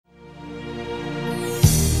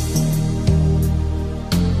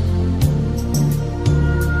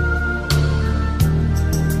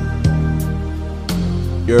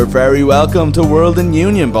You're very welcome to World in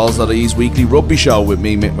Union, Balls.ie's weekly rugby show with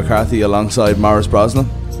me, Mick McCarthy, alongside Maurice Brosnan.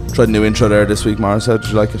 Tried a new intro there this week, Maurice. How did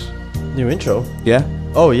you like it? New intro? Yeah?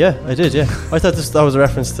 Oh yeah, I did, yeah. I thought that was a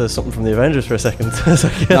reference to something from the Avengers for a second.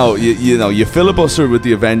 Like, yeah. No, you filibustered with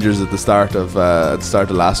the Avengers at the start of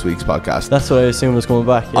last week's podcast. That's what I assumed was coming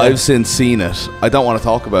back. Yeah. I've since seen it. I don't want to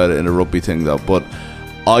talk about it in a rugby thing though, but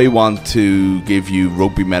I want to give you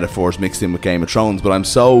rugby metaphors mixed in with Game of Thrones, but I'm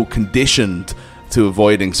so conditioned to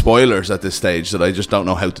avoiding spoilers at this stage that I just don't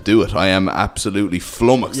know how to do it. I am absolutely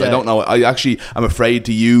flummoxed. Yeah. I don't know. I'm afraid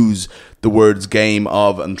to use the words Game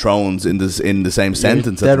of and Thrones in the same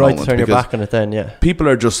sentence. Dead right to turn your back on it then, yeah. People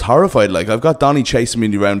are just horrified. Like, I've got Donnie chasing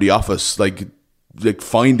me around the office, like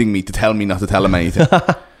finding me to tell me not to tell him anything.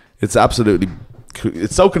 It's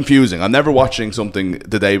so confusing. I'm never watching something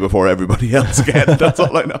the day before everybody else again. That's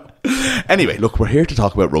all I know. Anyway, look, we're here to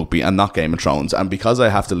talk about rugby and not Game of Thrones, and because I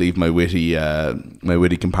have to leave my witty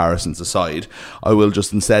comparisons aside, I will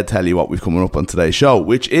just instead tell you what we've coming up on today's show,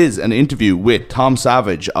 which is an interview with Tom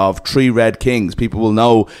Savage of Three Red Kings. People will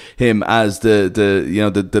know him as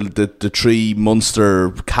the three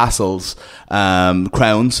Munster castles,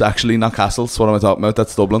 crowns, actually, not castles. What am I talking about?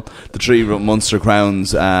 That's Dublin. The three Munster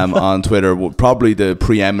crowns on Twitter. Probably the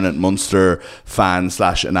preeminent Munster fan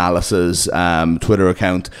 / analysis Twitter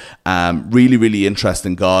account. Really, really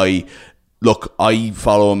interesting guy. Look, I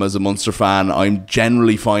follow him as a Munster fan. I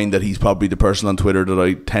generally find that he's probably the person on Twitter that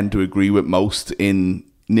I tend to agree with most in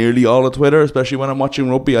nearly all of Twitter, especially when I'm watching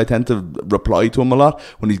rugby. I tend to reply to him a lot.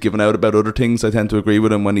 When he's giving out about other things, I tend to agree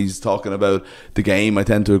with him. When he's talking about the game, I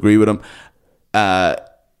tend to agree with him.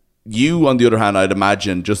 You, on the other hand, I'd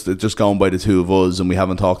imagine, just going by the two of us, and we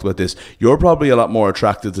haven't talked about this, you're probably a lot more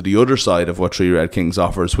attracted to the other side of what Three Red Kings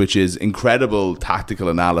offers, which is incredible tactical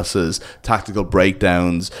analysis, tactical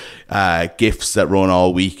breakdowns, GIFs that run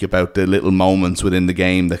all week about the little moments within the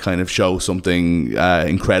game that kind of show something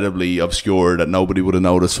incredibly obscure that nobody would have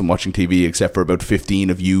noticed from watching TV, except for about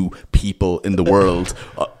 15 of you people in the world.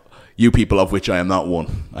 You people, of which I am not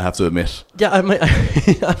one, I have to admit. Yeah, I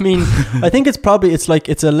mean, I think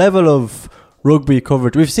it's a level of rugby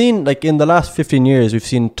coverage. We've seen, like, in the last 15 years, we've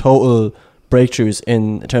seen total breakthroughs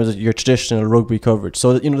in terms of your traditional rugby coverage.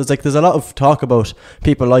 So, there's a lot of talk about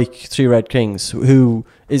people like Three Red Kings, who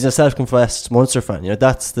is a self-confessed Munster fan.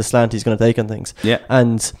 That's the slant he's going to take on things. Yeah.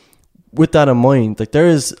 And with that in mind, like, there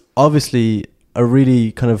is obviously a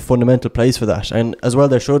really kind of fundamental place for that, and as well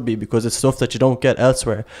there should be, because it's stuff that you don't get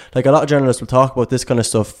elsewhere. Like, a lot of journalists will talk about this kind of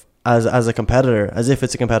stuff as a competitor, as if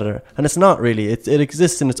it's a competitor, and it's not really. It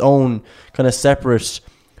exists in its own kind of separate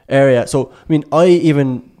area. So I mean, I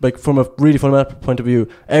even, like, from a really fundamental point of view,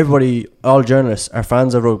 all journalists are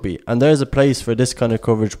fans of rugby, and there's a place for this kind of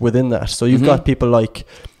coverage within that. So you've got people like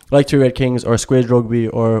Three Red Kings or Squid Rugby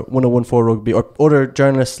or 1014 Rugby, or other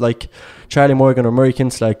journalists like Charlie Morgan or Murray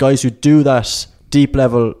Kinsler, guys who do that deep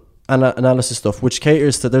level analysis stuff, which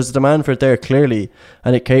caters to, there's a demand for it there clearly,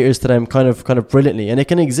 and it caters to them kind of brilliantly, and it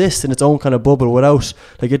can exist in its own kind of bubble without,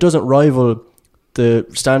 like, it doesn't rival the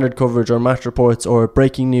standard coverage or match reports or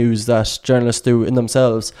breaking news that journalists do in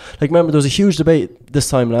themselves. Like, remember, there was a huge debate this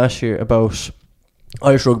time last year about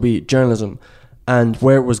Irish rugby journalism and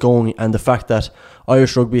where it was going, and the fact that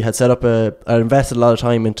Irish rugby had set up invested a lot of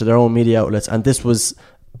time into their own media outlets, and this was,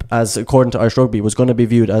 as according to Irish Rugby, was going to be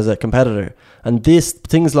viewed as a competitor. And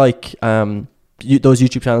things like those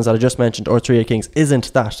YouTube channels that I just mentioned, or Three Red Kings,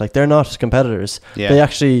 isn't that. Like, they're not competitors. Yeah. They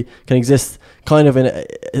actually can exist kind of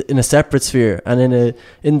in a separate sphere, and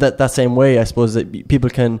in that same way, I suppose, that people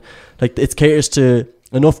can, like, it caters to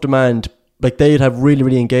enough demand. Like, they'd have really,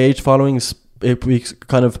 really engaged followings. It would be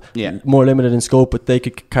kind of more limited in scope, but they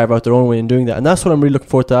could carve out their own way in doing that. And that's what I'm really looking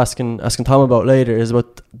forward to asking Tom about later, is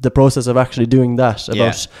about the process of actually doing that,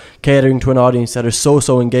 about catering to an audience that are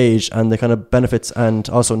so engaged, and the kind of benefits and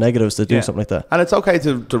also negatives to doing something like that. And it's okay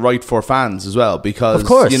to write for fans as well, because, of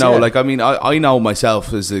course, like, I mean, I know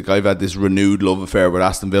myself as I've had this renewed love affair with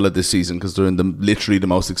Aston Villa this season, because they're in literally the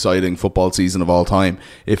most exciting football season of all time,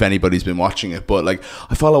 if anybody's been watching it. But, like,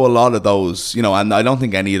 I follow a lot of those, and I don't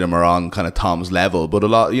think any of them are on kind of Tom's level, but a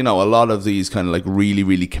lot of these kind of, like, really,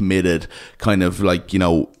 really committed kind of, like,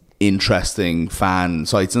 interesting fan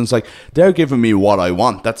sites, and it's like, they're giving me what I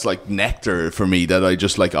want. That's like nectar for me, that I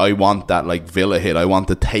just, like, I want that, like, Villa hit. I want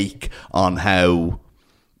the take on how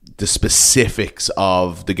the specifics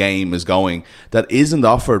of the game is going, that isn't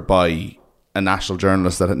offered by a national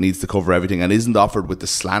journalist that needs to cover everything, and isn't offered with the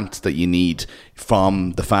slant that you need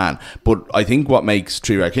from the fan. But I think what makes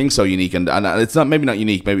Three Red Kings so unique, and it's maybe not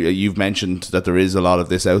unique, maybe you've mentioned that there is a lot of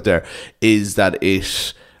this out there, is that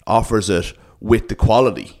it offers it with the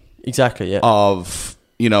quality exactly of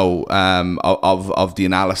of the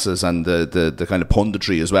analysis and the kind of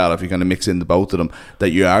punditry as well, if you kind of mix in the both of them, that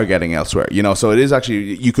you are getting elsewhere. So it is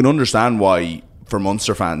actually, you can understand why for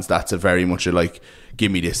Munster fans that's a very much a like,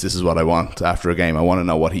 give me this is what I want after a game. I want to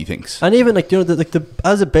know what he thinks. And even like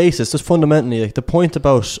as a basis, just fundamentally, like the point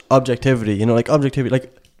about objectivity, I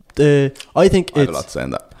think I have a lot to say on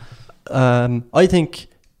that. I think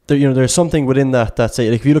there's something within that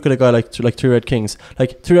say, like, if you look at a guy like Three Red Kings,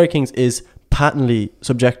 like Three Red Kings is patently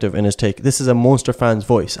subjective in his take. This is a Munster fan's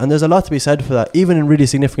voice, and there's a lot to be said for that, even in really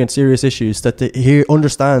significant, serious issues, that they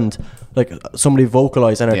understand, like, somebody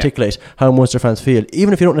vocalise and articulate how Munster fans feel,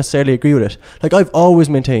 even if you don't necessarily agree with it. Like, I've always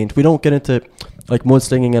maintained, we don't get into like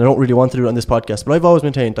mudslinging, and I don't really want to do it on this podcast, but I've always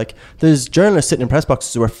maintained, like, there's journalists sitting in press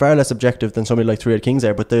boxes who are far less objective than somebody like Three Red Kings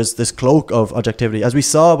there, but there's this cloak of objectivity, as we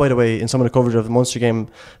saw, by the way, in some of the coverage of the Munster game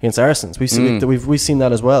against Saracens. We've seen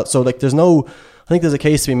that as well. So, like, I think there's a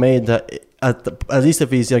case to be made that at least if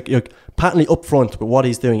he's like patently upfront with what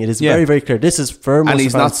he's doing, it is very, very clear. This is for Munster and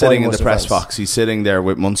he's fans, not sitting in the press fans. box. He's sitting there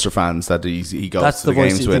with Munster fans that he goes to the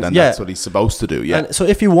games with, and that's what he's supposed to do. Yeah. And so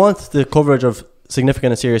if you want the coverage of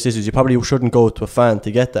significant and serious issues, you probably shouldn't go to a fan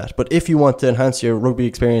to get that. But if you want to enhance your rugby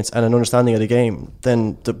experience and an understanding of the game,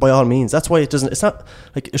 then by all means. That's why it's not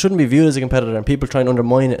like, it shouldn't be viewed as a competitor, and people try and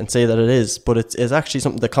undermine it and say that it is, but it's actually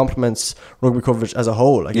something that complements rugby coverage as a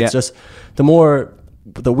whole. Like, it's just, the more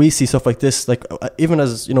that we see stuff like this, like, even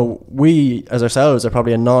as we as ourselves are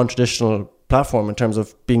probably a non-traditional platform in terms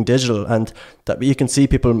of being digital, and that you can see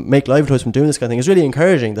people make livelihoods from doing this kind of thing, is really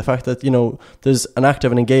encouraging. The fact that there's an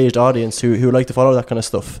active and engaged audience who like to follow that kind of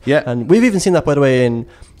stuff. Yeah. And we've even seen that, by the way, in,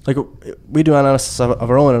 like, we do analysis of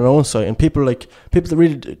our own on our own site, and people that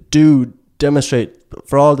really do demonstrate,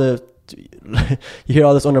 for all the you hear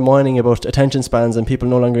all this undermining about attention spans and people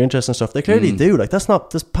no longer interested in stuff, they clearly do. Like, that's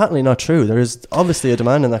patently not true. There is obviously a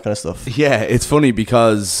demand in that kind of stuff. Yeah, it's funny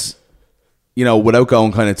because, without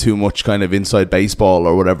going kind of too much kind of inside baseball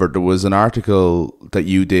or whatever, there was an article that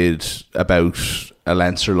you did about a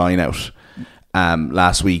Leinster line-out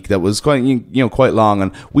last week that was quite long,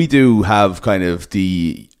 and we do have kind of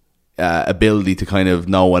the ability to kind of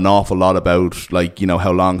know an awful lot about, like,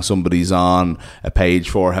 how long somebody's on a page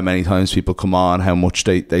for, how many times people come on, how much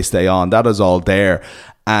they stay on. That is all there,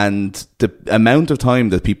 and the amount of time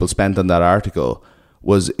that people spent on that article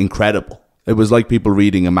was incredible. It was like people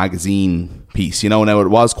reading a magazine piece, Now it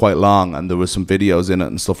was quite long, and there was some videos in it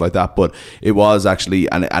and stuff like that, but it was actually,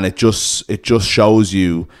 and it just shows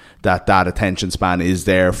you that attention span is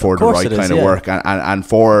there for the right kind of work, and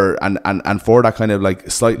for that kind of, like,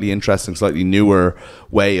 slightly interesting, slightly newer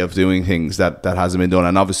way of doing things that hasn't been done.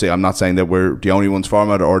 And obviously, I'm not saying that we're the only ones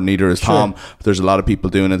for it, or neither is Tom. But there's a lot of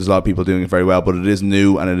people doing it. There's a lot of people doing it very well, but it is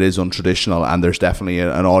new and it is untraditional, and there's definitely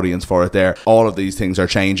an audience for it there. All of these things are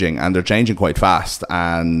changing, and they're changing quite fast,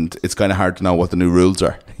 and it's kind of hard to know what the new rules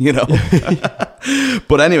are,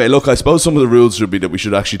 But anyway, look, I suppose some of the rules should be that we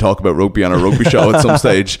should actually talk about rugby on a rugby show at some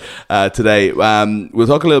stage today. We'll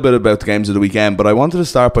talk a little bit about the games of the weekend, but I wanted to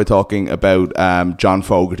start by talking about John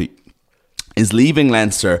Fogarty. Is leaving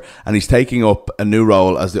Leinster, and he's taking up a new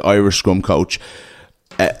role as the Irish scrum coach.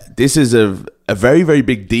 This is a very, very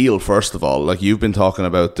big deal. First of all, like, you've been talking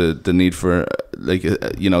about the need for, like,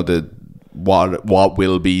 what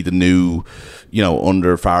will be the new,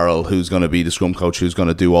 under Farrell, who's going to be the scrum coach, who's going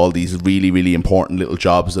to do all these really, really important little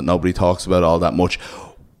jobs that nobody talks about all that much.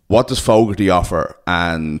 What does Fogarty offer,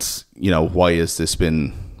 and why has this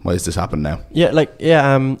happened now?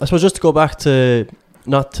 I suppose, just to go back to,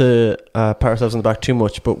 not to pat ourselves on the back too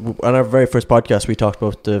much, but on our very first podcast we talked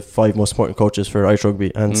about the 5 most important coaches for Irish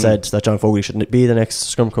rugby, and said that John Fogarty should be the next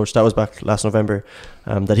scrum coach. That was back last November.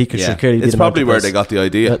 That he should clearly be. It's probably where they got the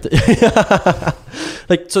idea.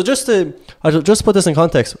 Like, so just to put this in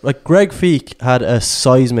context, like, Greg Feek had a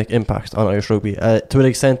seismic impact on Irish rugby to an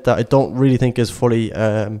extent that I don't really think is fully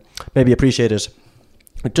maybe appreciated.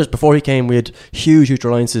 Like, just before he came, we had huge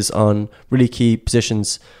reliances on really key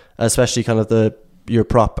positions, especially kind of your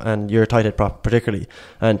prop and your tight head prop particularly,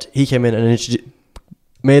 and he came in and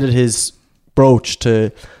made it his broach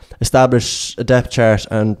to establish a depth chart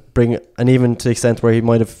and even to the extent where he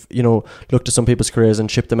might have looked at some people's careers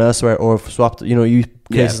and shipped them elsewhere, or swapped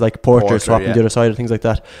cases like Porter swapping the other side and things like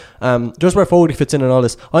that. Just where Fogarty fits in and all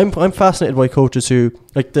this, I'm fascinated by coaches who,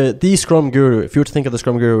 like, the scrum guru. If you were to think of the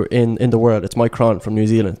scrum guru in the world, it's Mike Cron from New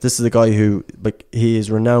Zealand. This is the guy who, like, he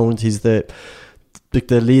is renowned. He's the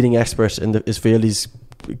leading expert in his field.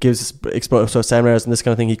 Gives explosive seminars and this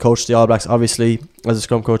kind of thing. He coached the All Blacks, obviously, as a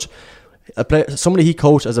scrum coach. somebody he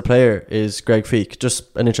coached as a player is Greg Feek.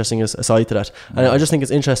 Just an interesting aside to that. And I just think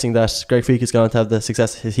it's interesting that Greg Feek is going to have the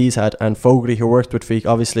success he's had, and Fogarty, who worked with Feek,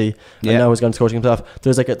 obviously, and now is going to coaching himself.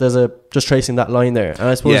 There's a just tracing that line there, and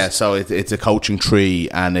I suppose so it's a coaching tree,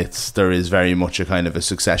 and there is very much a kind of a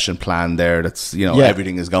succession plan there. That's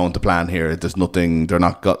everything is going to plan here. There's nothing. They're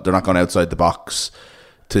not going outside the box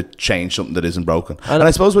to change something that isn't broken. And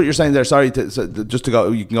I suppose what you're saying there, just to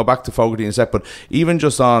go, you can go back to Fogarty in a sec, but even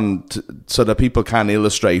just so that people can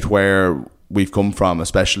illustrate where we've come from,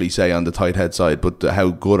 especially say on the tight head side, but how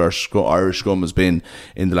good our Irish scrum has been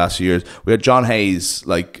in the last few years. We had John Hayes,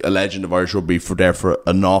 like a legend of Irish rugby, for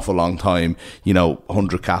an awful long time,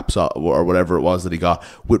 100 caps or whatever it was that he got,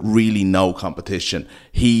 with really no competition.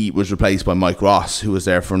 He was replaced by Mike Ross, who was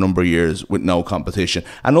there for a number of years with no competition.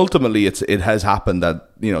 And ultimately it has happened that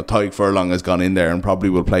Tadhg Furlong has gone in there and probably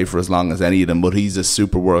will play for as long as any of them, but he's a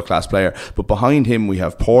super world-class player. But behind him we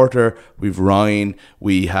have Porter, we've Ryan,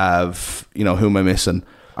 we have, who am I missing?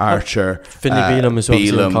 Archer, Finlay Bealham as well,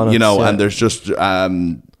 Bealham, and there's just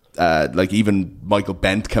like even Michael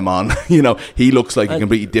Bent come on. He looks like a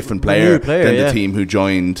completely different player than the team who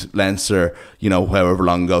joined Leinster, however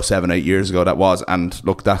long ago, 7-8 years ago that was. And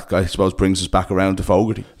look, that guy, I suppose, brings us back around to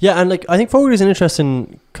Fogarty. Yeah, and I think Fogarty's an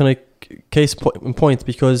interesting kind of case in point,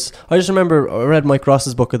 because I just remember I read Mike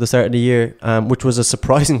Ross's book at the start of the year, which was a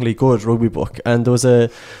surprisingly good rugby book, and there was a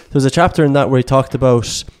chapter in that where he talked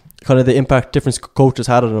about kind of the impact different coaches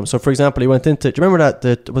had on them. So for example, he went into, do you remember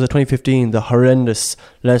that was it 2015, the horrendous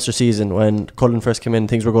Leinster season when Cullen first came in,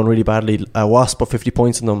 things were going really badly, Wasp put 50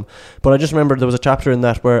 points in them, but I just remember there was a chapter in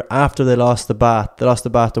that where after they lost the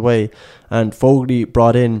Bath away, and Fogarty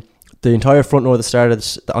brought in the entire front row that started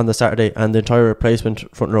on the Saturday and the entire replacement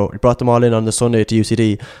front row. He brought them all in on the Sunday to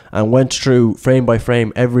UCD and went through frame by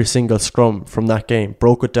frame every single scrum from that game,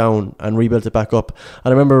 broke it down and rebuilt it back up. And I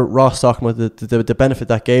remember Ross talking about the benefit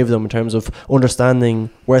that gave them in terms of understanding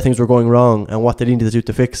where things were going wrong and what they needed to do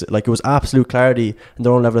to fix it. Like, it was absolute clarity in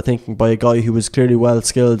their own level of thinking by a guy who was clearly well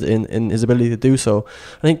skilled in his ability to do so.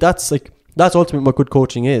 I think that's ultimately what good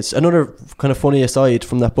coaching is. Another kind of funny aside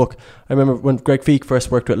from that book, I remember when Greg Feek first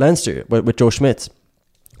worked with Leinster, with Joe Schmidt,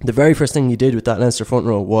 the very first thing he did with that Leinster front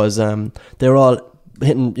row was they were all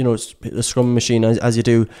hitting, the scrum machine as you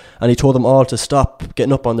do, and he told them all to stop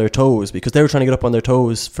getting up on their toes, because they were trying to get up on their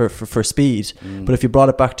toes for speed. But if you brought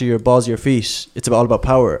it back to your balls of your feet, it's all about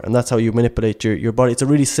power, and that's how you manipulate your body. It's a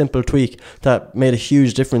really simple tweak that made a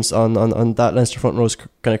huge difference on that Leinster front row's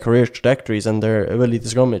kind of career trajectories and their ability to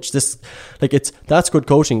scrummage. That's good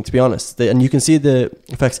coaching, to be honest. And you can see the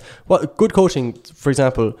effects. What good coaching, for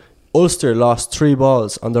example, Ulster lost 3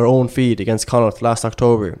 balls on their own feed against Connacht last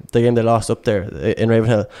October, the game they lost up there in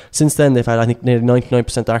Ravenhill. Since then, they've had, I think, nearly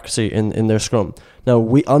 99% accuracy in their scrum. Now,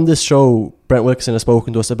 on this show, Brent Wilkinson has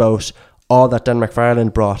spoken to us about all that Dan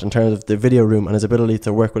McFarland brought in terms of the video room and his ability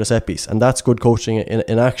to work with a set piece, and that's good coaching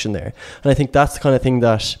in action there. And I think that's the kind of thing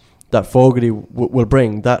that Fogarty will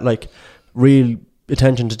bring, that real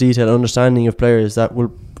attention to detail, understanding of players that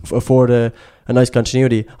will afford a nice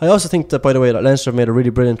continuity. I also think that, by the way, that Leinster have made a really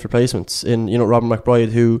brilliant replacements in Robin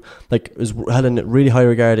McBride, who is held in really high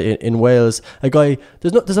regard in Wales. A guy,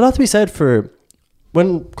 there's a lot to be said for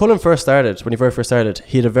when Cullen first started. When he very first started,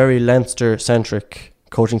 he had a very Leinster centric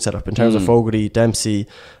coaching setup in terms of Fogarty, Dempsey.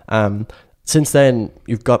 Since then,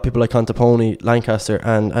 you've got people like Contaponi, Lancaster,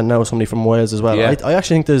 and now somebody from Wales as well. Yeah. I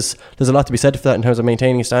actually think there's a lot to be said for that in terms of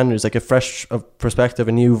maintaining standards, like a fresh perspective,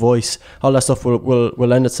 a new voice. All that stuff will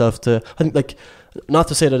lend itself to, I think, not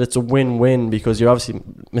to say that it's a win-win, because you're obviously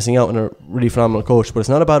missing out on a really phenomenal coach, but it's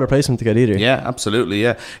not a bad replacement to get either. Yeah, absolutely.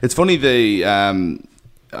 Yeah, it's funny.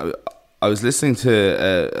 I was listening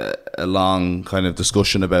to a long kind of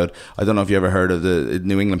discussion about, I don't know if you ever heard of the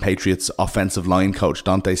New England Patriots offensive line coach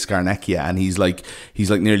Dante Scarnecchia, and he's like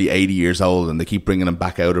nearly 80 years old, and they keep bringing him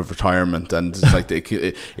back out of retirement, and it's like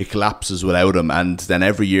it collapses without him. And then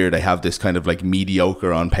every year they have this kind of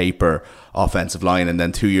mediocre on paper offensive line, and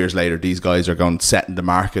then 2 years later these guys are going setting the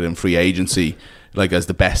market in free agency as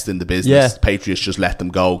the best in the business. Patriots just let them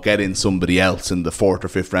go, get in somebody else in the 4th or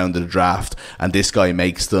 5th round of the draft, and this guy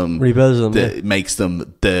makes them, rebuilds them, makes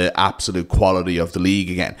them the absolute quality of the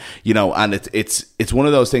league again. And it's one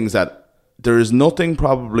of those things that there is nothing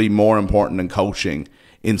probably more important than coaching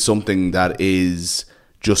in something that is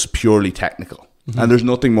just purely technical. And there's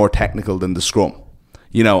nothing more technical than the scrum.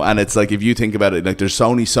 And it's if you think about it, there's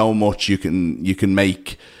only so much you can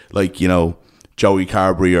make, Joey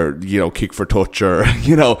Carberry or, you know, kick for touch or,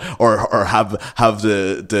 you know, or have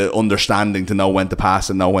the understanding to know when to pass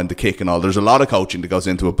and know when to kick and all. There's a lot of coaching that goes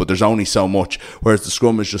into it, but there's only so much, whereas the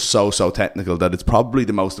scrum is just so technical that it's probably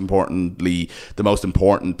the most important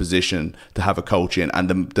position to have a coach in,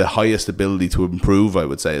 and the highest ability to improve, I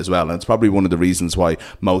would say, as well. And it's probably one of the reasons why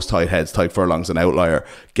most tight heads, Tadhg Furlong's an outlier,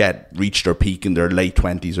 reach their peak in their late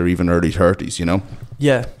 20s or even early 30s, you know?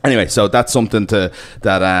 Yeah. Anyway, so that's something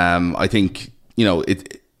that I think, you know,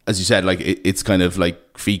 it, as you said, like it's kind of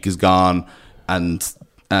like Feek is gone and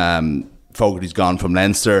Fogarty's gone from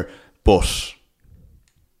Leinster, but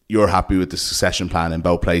you're happy with the succession plan in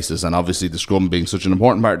both places, and obviously the scrum being such an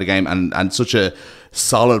important part of the game and such a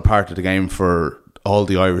solid part of the game for all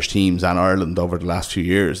the Irish teams and Ireland over the last few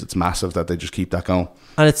years. It's massive that they just keep that going.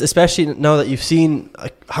 And it's especially now that you've seen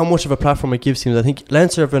how much of a platform it gives teams. I think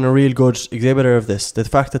Leinster have been a real good exhibitor of this. The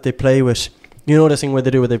fact that they play with, you know, this thing where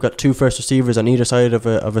they do where they've got two first receivers on either side of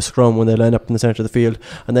a scrum when they line up in the centre of the field,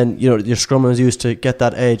 and then, you know, your scrum is used to get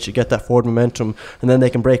that edge, to get that forward momentum, and then they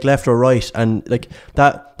can break left or right, and like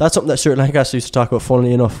that's something that Stuart Lancaster used to talk about,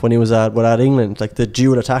 funnily enough, when he was at England, like the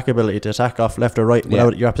dual attack ability to attack off left or right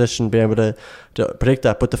without your opposition being able to predict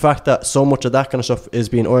that. But the fact that so much of that kind of stuff is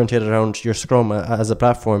being orientated around your scrum as a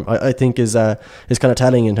platform, I think is kind of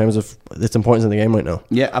telling in terms of its importance in the game right now.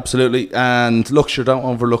 Yeah, absolutely. And look, sure, don't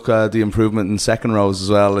overlook the improvement in second rows as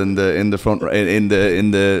well in the front in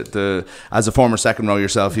the as a former second row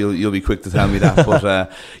yourself, you'll be quick to tell me that.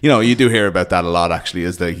 But you know, you do hear about that a lot actually,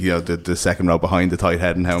 is the second row behind the tight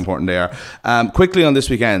head and how important they are. Quickly on this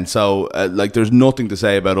weekend, so like there's nothing to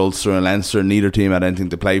say about Ulster and Leinster. Neither team had anything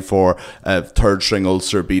to play for. Third string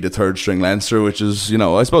Ulster beat a third string Leinster, which is, you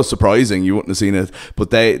know, I suppose surprising. You wouldn't have seen it,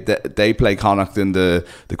 but they play Connacht in the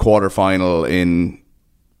quarter final in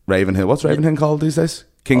Ravenhill. What's Ravenhill called these days?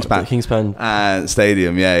 Kingspan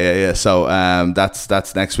Stadium. Yeah. So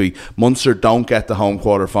that's next week. Munster don't get the home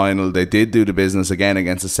quarter final. They did do the business again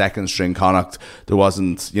against a second string Connacht. There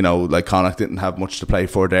wasn't, you know, like Connacht didn't have much to play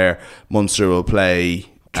for there. Munster will play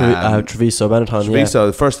Treviso, Benetton,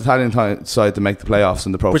 the first Italian side to make the playoffs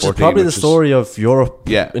in the Pro 14, which is probably the story of Europe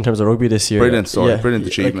in terms of rugby this year. Brilliant story, brilliant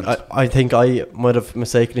achievement. Like, I think I might have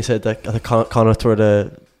mistakenly said that Connacht were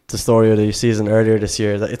the story of the season earlier this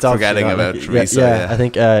year. It's forgetting about Treviso. I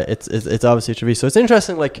think it's obviously Treviso. It's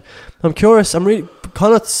interesting. Like, I'm curious.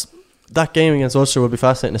 Connacht's that game against Ulster will be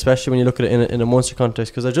fascinating, especially when you look at it in a Munster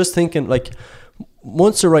context. Because I'm just thinking, like,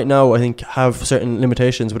 Munster right now, I think, have certain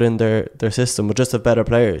limitations within their system, but just have better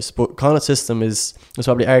players. But Connacht's system is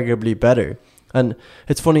probably arguably better. And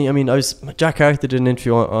it's funny, I mean, Jack Carthy did an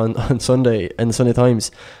interview on Sunday in the Sunday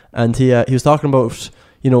Times, and he was talking about,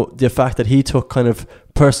 you know, the fact that he took kind of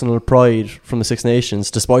personal pride from the Six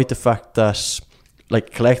Nations, despite the fact that,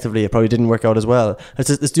 like, collectively it probably didn't work out as well.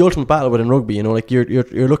 It's the ultimate battle within rugby, you know, like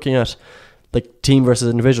you're looking at like team versus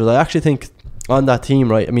individual. I actually think on that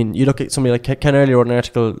team, right, I mean, you look at somebody like Ken Early wrote an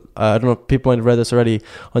article, I don't know, people might have read this already,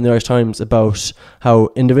 on the Irish Times, about how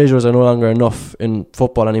individuals are no longer enough in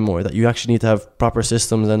football anymore, that you actually need to have proper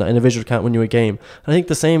systems and an individual can't win you a game. And I think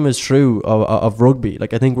the same is true of rugby.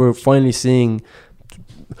 Like, I think we're finally seeing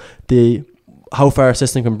how far a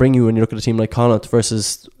system can bring you when you look at a team like Connacht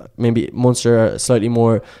versus maybe Munster, slightly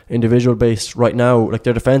more individual based right now. Like,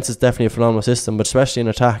 their defence is definitely a phenomenal system, but especially in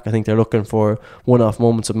attack, I think they're looking for one-off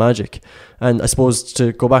moments of magic. And I suppose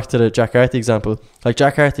to go back to the Jack Carthy example, like,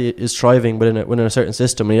 Jack Carthy is thriving within a certain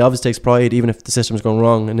system, and he obviously takes pride even if the system's going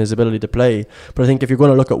wrong in his ability to play. But I think if you're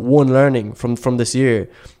going to look at one learning from this year,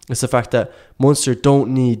 it's the fact that Munster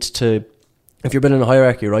don't need to, if you're building a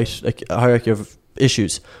hierarchy, right, like a hierarchy of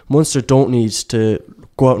issues, Munster don't need to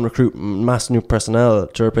go out and recruit mass new personnel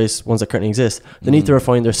to replace ones that currently exist. They need to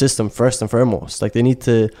refine their system first and foremost. Like, they need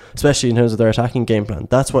to, especially in terms of their attacking game plan,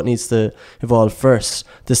 that's what needs to evolve first.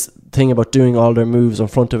 This thing about doing all their moves in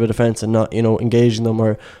front of a defence and not, you know, engaging them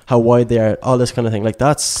or how wide they are, all this kind of thing, like,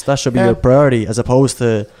 that should be your priority, as opposed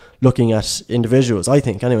to looking at individuals, I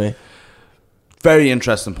think, anyway. Very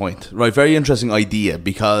interesting point, right? Very interesting idea,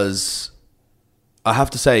 because I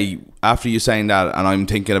have to say, after you saying that, and I'm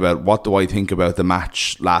thinking about what do I think about the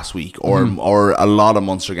match last week, or a lot of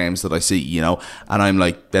Munster games that I see, you know, and I'm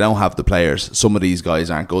like, they don't have the players. Some of these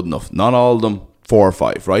guys aren't good enough. Not all of them, 4 or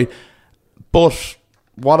 5, right? But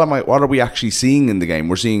what are we actually seeing in the game?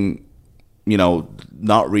 We're seeing, you know,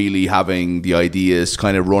 not really having the ideas,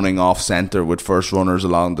 kind of running off centre with first runners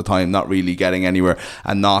along the time, not really getting anywhere,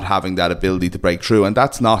 and not having that ability to break through. And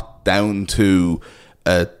that's not down to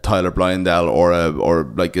a Tyler Blindell or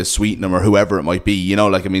like a Sweetenham or whoever it might be, you know,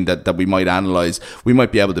 like, I mean, that we might analyse. We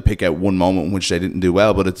might be able to pick out one moment in which they didn't do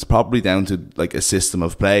well, but it's probably down to like a system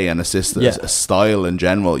of play and a style in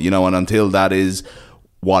general, you know, and until that is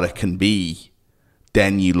what it can be,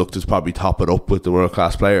 then you look to probably top it up with the world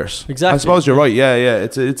class players. Exactly. I suppose you're right. Yeah.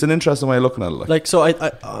 It's an interesting way of looking at it. Like so,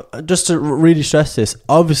 I just to really stress this.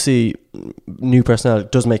 Obviously, new personnel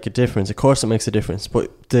does make a difference. Of course, it makes a difference. But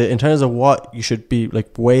in terms of what you should be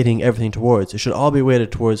like weighting everything towards, it should all be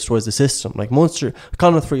weighted towards the system. Like Munster,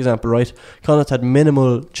 Connacht, for example, right? Connacht had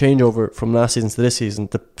minimal changeover from last season to this season.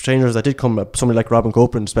 The changers that did come up, somebody like Robin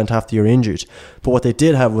Copeland spent half the year injured. But what they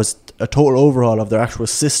did have was a total overhaul of their actual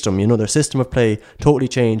system. You know, their system of play totally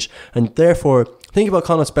changed, and therefore think about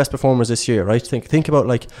Connacht's best performers this year, right? Think about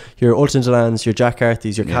like your Ultan Delans, your Jack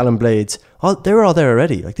Carthy's, your Callum Blades. They were all there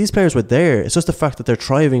already. Like these players were there. It's just the fact that they're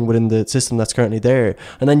thriving within the system that's currently there,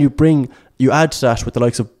 and then you add to that with the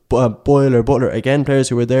likes of Boyle or Butler, again players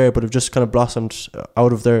who were there but have just kind of blossomed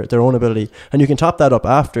out of their own ability, and you can top that up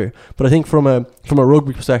after. But I think from a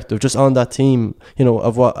rugby perspective, just on that team, you know,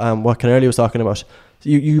 of what Canelli was talking about,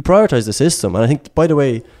 you prioritise the system. And I think, by the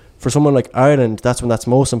way, for someone like Ireland, that's when that's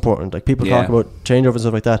most important. Like people talk about changeover and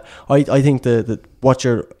stuff like that. I think what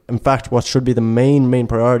should be the main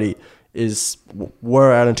priority is,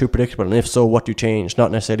 were Ireland too predictable, and if so, what do you change?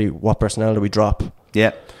 Not necessarily what personnel do we drop.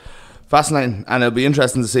 Yeah. Fascinating, and it'll be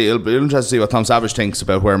interesting to see. What Tom Savage thinks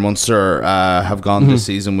about where Munster have gone this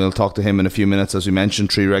season. We'll talk to him in a few minutes, as we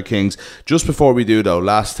mentioned. Three Red Kings. Just before we do, though,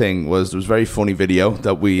 last thing was, there was a very funny video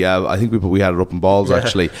that we I think we had it up in balls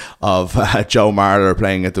actually, of Joe Marler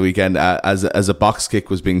playing at the weekend as a box kick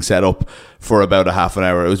was being set up for about a half an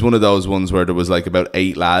hour. It was one of those ones where there was like about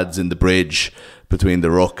 8 lads in the bridge between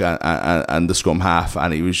the ruck and the scrum half,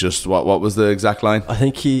 and he was just, what was the exact line? I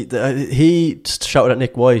think he shouted at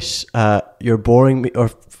Nick White, "You're boring me," or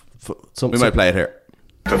something. We might play it here.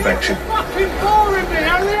 Perfection. You're fucking boring me,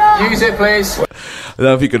 Elliot! Use it, please. I don't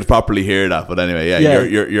know if you could properly hear that, but anyway,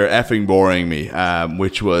 you're effing boring me,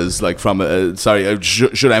 which was like from sorry, I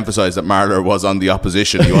should emphasize that Marler was on the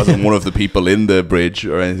opposition. He wasn't one of the people in the bridge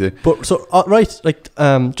or anything. But so right, like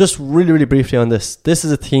just really briefly on this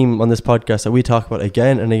is a theme on this podcast that we talk about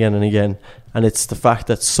again and again and again, and it's the fact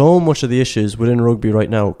that so much of the issues within rugby right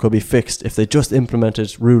now could be fixed if they just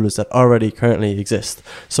implemented rules that already currently exist.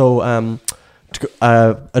 So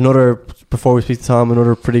before we speak to Tom,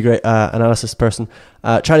 another pretty great analysis person,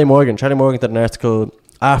 Charlie Morgan did an article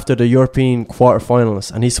after the European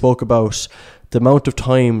quarterfinals, and he spoke about the amount of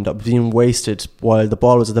time that was being wasted while the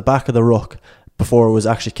ball was at the back of the ruck before it was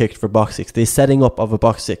actually kicked for box kicks. The setting up of a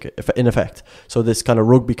box kick, in effect. So this kind of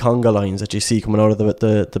rugby conga lines that you see coming out of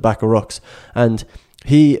the back of rucks. And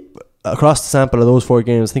he, across the sample of those 4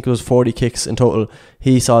 games, I think it was 40 kicks in total,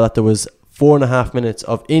 he saw that there was 4.5 minutes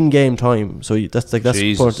of in-game time. So that's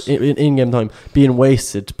in-game time being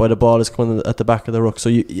wasted by the ball is coming at the back of the ruck. So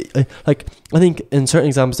I think in certain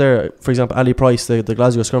examples there, for example, Ali Price, the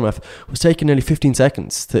Glasgow scrum half, was taking nearly 15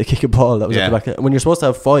 seconds to kick a ball that was at the back. When you're supposed to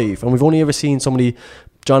have 5, and we've only ever seen somebody,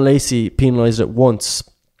 John Lacey, penalised it once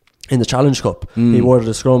in the Challenge Cup. He awarded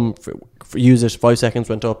a scrum for use it, 5 seconds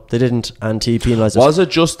went up, they didn't, and he penalised it. Was it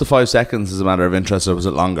just the 5 seconds as a matter of interest, or was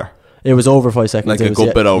it longer? It was over 5 seconds. Like a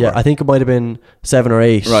good bit over. Yeah, I think it might have been 7 or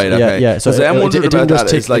 8. Right, okay. Yeah. So it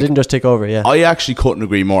didn't just tick over, yeah. I actually couldn't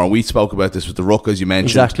agree more. And we spoke about this with the ruck, as you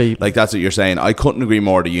mentioned. Exactly. Like, that's what you're saying. I couldn't agree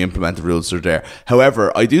more that you implement the rules that are there.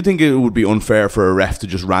 However, I do think it would be unfair for a ref to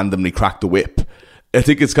just randomly crack the whip. I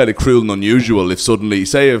think it's kind of cruel and unusual if suddenly,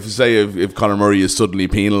 say if Conor Murray is suddenly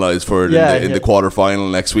penalised for it in the quarter final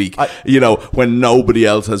next week, when nobody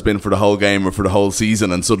else has been for the whole game or for the whole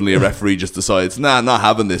season, and suddenly a referee just decides, not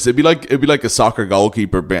having this. It'd be like a soccer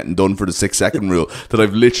goalkeeper getting done for the 6-second rule that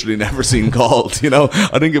I've literally never seen called.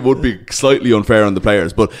 I think it would be slightly unfair on the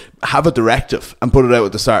players, but have a directive and put it out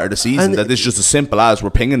at the start of the season that it's just as simple as, we're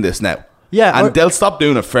pinging this now. Yeah, and they'll stop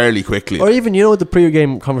doing it fairly quickly. Or even, the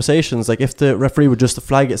pre-game conversations, like if the referee would just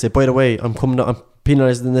flag it, say, by the way, I'm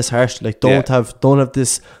penalised in this harshly. Like, don't have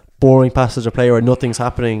this boring passage of play where nothing's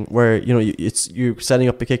happening, where you're setting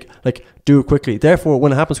up the kick. Like, do it quickly. Therefore,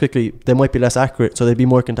 when it happens quickly, they might be less accurate, so they'd be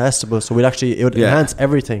more contestable. So it would enhance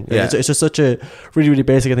everything. Like, it's just such a really, really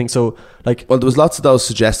basic, I think. So, like, well, there was lots of those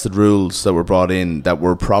suggested rules that were brought in that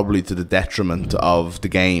were probably to the detriment of the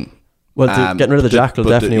game. Well, getting rid of the jackal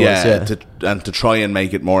definitely was, to try and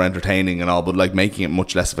make it more entertaining and all, but like making it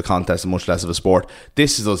much less of a contest and much less of a sport.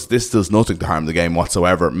 This does nothing to harm the game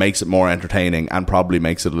whatsoever. It makes it more entertaining and probably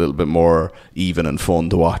makes it a little bit more even and fun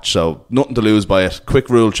to watch. So nothing to lose by it. Quick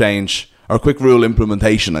rule change, or quick rule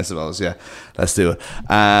implementation, I suppose. Yeah, let's do it.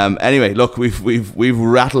 Anyway, look, we've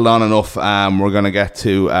rattled on enough. We're going to get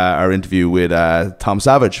to our interview with Tom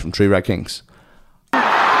Savage from Three Red Kings.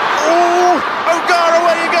 Oh, O'Gara,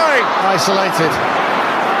 where are you going? Isolated.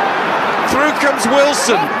 Through comes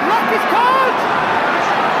Wilson.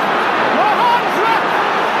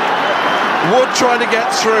 Wood trying to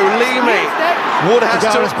get through. Leamy. Wood has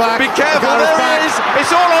O'Gara's to back. be careful. O'Gara's There back. he is.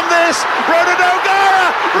 It's all on this. Ronan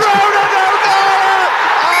O'Gara. Ronan O'Gara.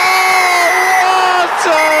 Oh, what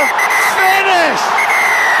a finish!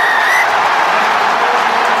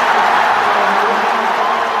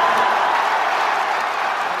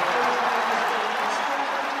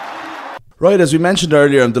 Right, as we mentioned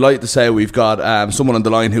earlier, I'm delighted to say we've got someone on the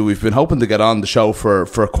line who we've been hoping to get on the show for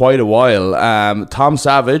quite a while. Tom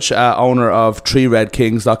Savage, owner of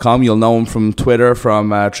ThreeRedKings.com. You'll know him from Twitter, from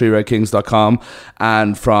ThreeRedKings.com,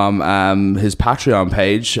 and from his Patreon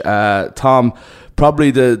page. Tom, probably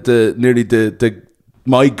the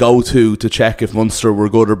my go-to to check if Munster were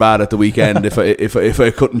good or bad at the weekend, if I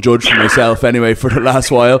couldn't judge for myself anyway for the last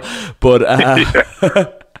while, but.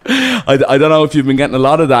 I don't know if you've been getting a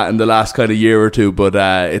lot of that in the last kind of year or two, but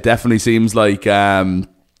it definitely seems like you're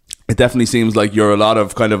a lot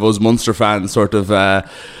of kind of us Munster fans sort of. I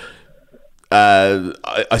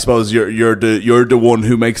suppose you're the one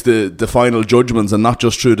who makes the final judgments, and not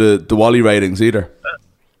just through the Wally ratings either.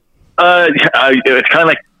 It's kind of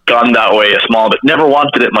like gone that way a small bit. Never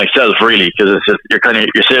wanted it myself, really, because it's just you're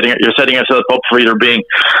setting yourself up for either being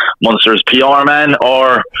Munster's PR man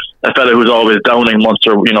or a fella who's always downing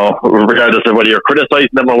Munster, regardless of whether you're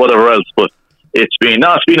criticising them or whatever else. But it's been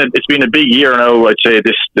a big year now. I'd say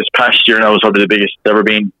this past year now is probably the biggest it's ever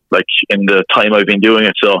been, like in the time I've been doing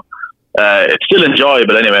it. So it's still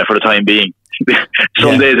enjoyable anyway for the time being.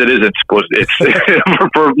 Some days it isn't, but it's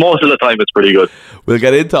for most of the time it's pretty good. We'll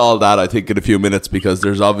get into all that, I think, in a few minutes, because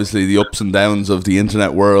there's obviously the ups and downs of the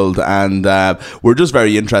internet world, and we're just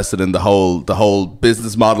very interested in the whole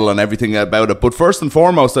business model and everything about it. But first and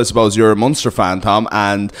foremost, I suppose you're a Munster fan, Tom,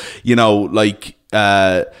 and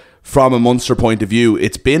from a Munster point of view,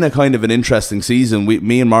 it's been a kind of an interesting season.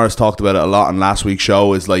 Me and Morris talked about it a lot on last week's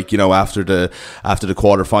show. Is like, after the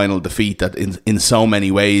quarter-final defeat, that in so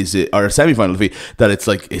many ways, or a semi-final defeat, that it's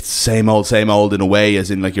like it's same old in a way.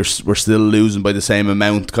 As in, like, we're still losing by the same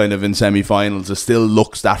amount, kind of in semi-finals. It still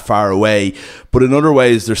looks that far away, but in other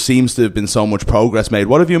ways, there seems to have been so much progress made.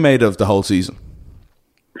 What have you made of the whole season?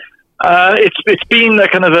 It's been a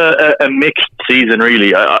kind of a mixed season,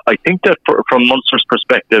 really. I think that from Munster's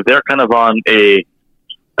perspective, they're kind of on a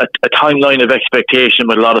timeline of expectation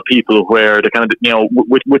with a lot of people, where they kind of,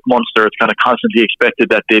 with Munster, it's kind of constantly expected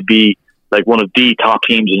that they'd be like one of the top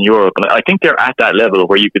teams in Europe. And I think they're at that level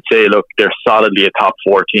where you could say, look, they're solidly a top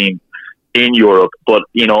 4 team in Europe. But,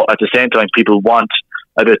 at the same time, people want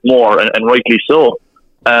a bit more, and rightly so.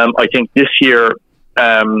 I think this year,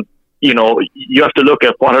 you have to look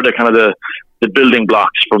at what are the kind of the building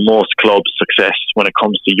blocks for most clubs' success when it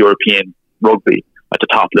comes to European rugby at the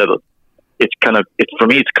top level. For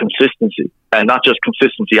me, it's consistency, and not just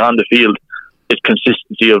consistency on the field. It's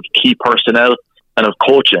consistency of key personnel and of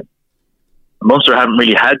coaching. Munster haven't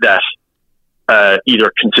really had that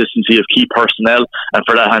either consistency of key personnel, and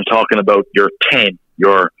for that I'm talking about your 10,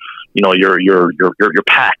 your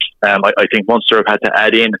pack. I think Munster have had to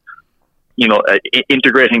add in,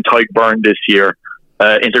 integrating Tyke Byrne this year,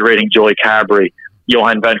 integrating Joey Carberry,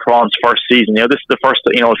 Johan van Kroon's first season. This is the first,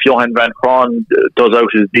 if Johan van Kroon does out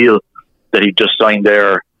his deal that he just signed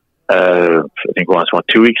there, I think it was,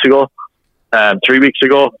 2 weeks ago, 3 weeks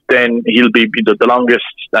ago, then he'll be the longest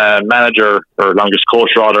manager, or longest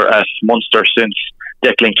coach rather, at Munster since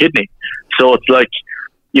Declan Kidney. So it's like,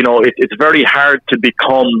 it's very hard to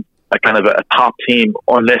become a kind of a top team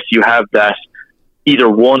unless you have that either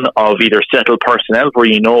one of either settled personnel, where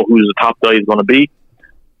who's the top guy is going to be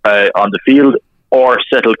on the field, or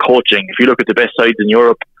settled coaching. If you look at the best sides in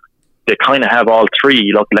Europe, they kind of have all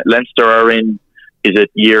three. Look, Leinster are in, is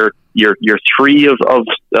it year 3 of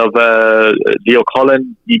Leo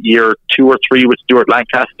Cullen, year 2 or 3 with Stuart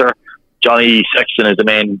Lancaster. Johnny Sexton is the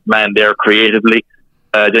main man there creatively.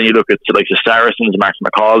 Then you look at the Saracens. Mark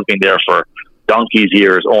McCall's been there for donkey's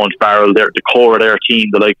years. Owen Farrell, the core of their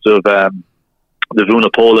team, the likes of the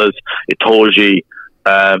Vunapolas, Itoji,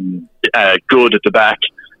 Good at the back,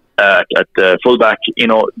 at the fullback.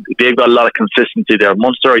 They've got a lot of consistency there.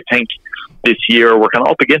 Munster, I think, this year we're kind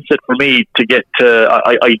of up against it for me to get to.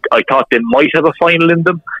 I thought they might have a final in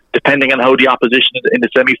them, depending on how the opposition in the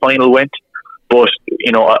semi-final went. But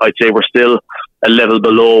I'd say we're still a level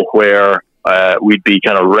below where we'd be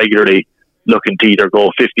kind of regularly looking to either go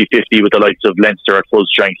 50-50 with the likes of Leinster at full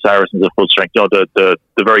strength, Saracens at full strength, the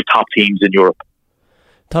very top teams in Europe.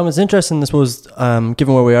 Tom, it's interesting, I suppose,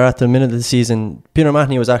 given where we are at the minute of the season. Peter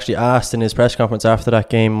O'Mahony was actually asked in his press conference after that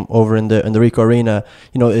game over in the Ricoh Arena,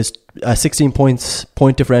 is 16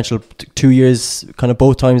 point differential, 2 years, kind of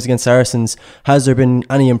both times against Saracens. Has there been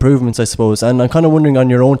any improvements, I suppose? And I'm kind of wondering on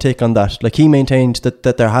your own take on that. Like, he maintained that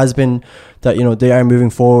there has been, that they are moving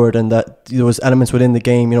forward, and that there was elements within the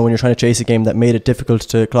game, when you're trying to chase a game, that made it difficult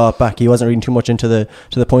to claw it back. He wasn't reading too much into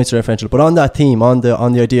the points differential. But on that theme, on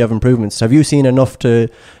the idea of improvements, have you seen enough to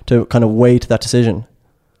kind of weigh to that decision?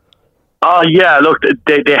 Yeah, look,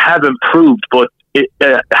 they have improved, but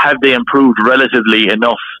have they improved relatively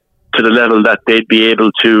enough to the level that they'd be able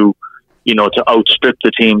to, to outstrip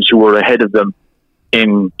the teams who were ahead of them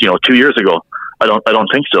in, 2 years ago? I don't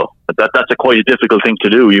think so. That's quite a difficult thing to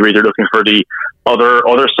do. You're either looking for the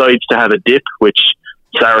other sides to have a dip, which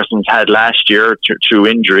Saracens had last year through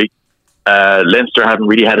injury. Leinster haven't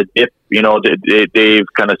really had a dip. They've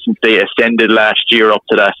kind of, since they ascended last year up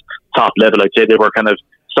to that top level, I'd say they were kind of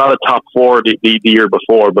solid top four the year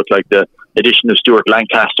before, but like the addition of Stuart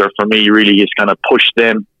Lancaster for me really has kind of pushed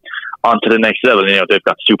them onto the next level. They've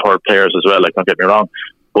got superb players as well, like, don't get me wrong,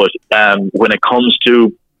 but when it comes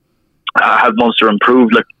to have Munster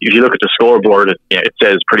improved, like, if you look at the scoreboard, it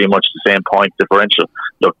says pretty much the same point differential.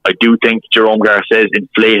 Look, I do think Jerome Garces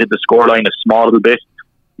inflated the scoreline a small little bit.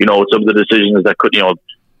 Some of the decisions that could,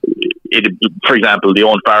 for example, the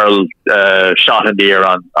Owen Farrell shot in the air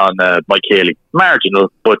on Mike Haley,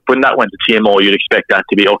 marginal, but when that went to TMO, you'd expect that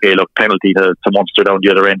to be, okay, look, penalty to Munster down the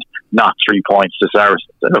other end, not 3 points to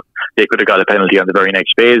Saracens. Look, they could have got a penalty on the very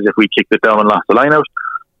next phase if we kicked it down and lost the line out.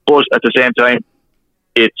 But at the same time,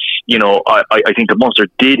 it's, I think that Munster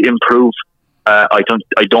did improve. I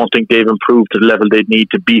don't think they've improved to the level they'd need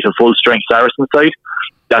to beat a full strength Saracen side.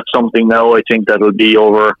 That's something now I think that'll be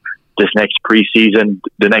over this next pre-season,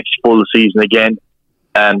 the next full season again,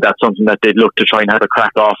 and that's something that they'd look to try and have a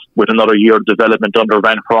crack off with another year of development under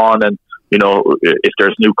Van Prawn. And if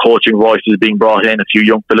there's new coaching voices being brought in, a few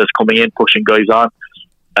young fellas coming in pushing guys on,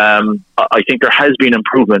 I think there has been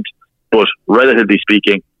improvement, but relatively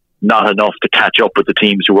speaking, not enough to catch up with the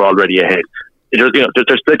teams who are already ahead. There's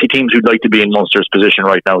plenty of teams who'd like to be in Munster's position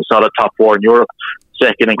right now. Solid top four in Europe,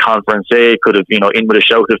 second in Conference A, could have, in with a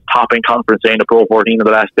shout of top in Conference A in the Pro 14 of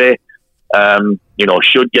the last day.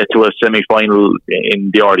 Should get to a semi-final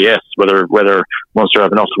in the RDS. Whether Munster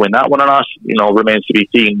have enough to win that one or not, remains to be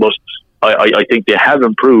seen. But I think they have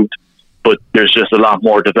improved, but there's just a lot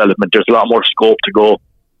more development. There's a lot more scope to go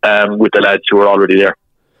with the lads who are already there.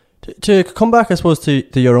 To come back, I suppose,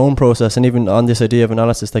 to your own process, and even on this idea of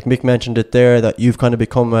analysis, like Mick mentioned it there, that you've kind of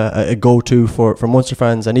become a go-to for Munster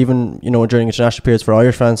fans, and even during international periods for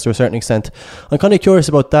Irish fans to a certain extent. I'm kind of curious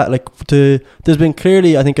about that. Like, there's been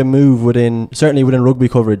clearly, I think, a move certainly within rugby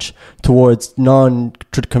coverage towards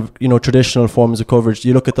traditional forms of coverage.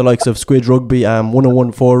 You look at the likes of Squid Rugby,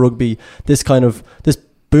 1014 Rugby, this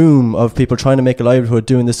boom of people trying to make a livelihood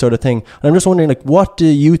doing this sort of thing. And I'm just wondering, like, what do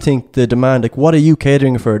you think the demand, like, what are you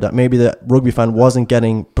catering for that maybe the rugby fan wasn't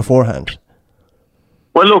getting beforehand?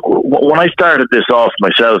 Well, look, when I started this off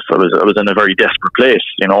myself, I was in a very desperate place.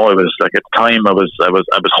 I was like, at the time I was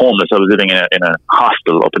homeless. I was living in a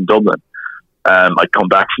hostel up in Dublin. I'd come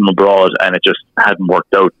back from abroad and it just hadn't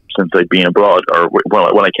worked out since I'd been abroad, or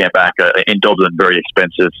when I came back in Dublin, very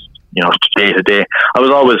expensive. Day to day, I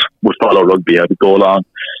would follow rugby. I would go along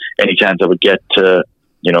any chance I would get to,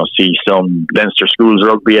 see some Leinster schools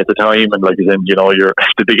rugby at the time, and you're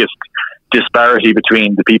the biggest disparity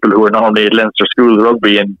between the people who are normally at Leinster schools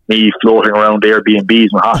rugby and me floating around Airbnbs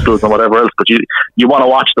and hostels and whatever else. But you want to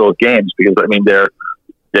watch those games because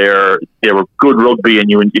they were good rugby, and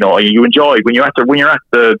you enjoy when you're at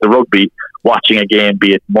the rugby watching a game,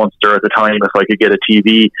 be it Munster at the time. If I could get a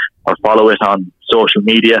TV or follow it on social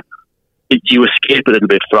media, you escape a little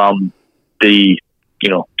bit from the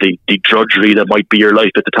drudgery that might be your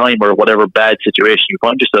life at the time, or whatever bad situation you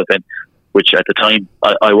find yourself in, which at the time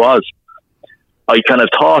I was. I kind of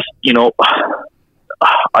thought,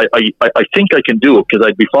 I think I can do it, because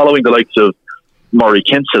I'd be following the likes of Murray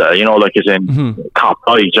Kinsella, like as in top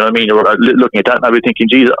eye, do you know what I mean? Or looking at that and I'd be thinking,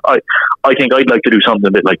 geez, I think I'd like to do something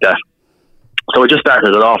a bit like that. So I just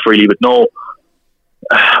started it off really with no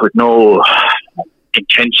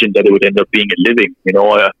intention that it would end up being a living.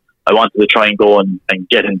 I wanted to try and go and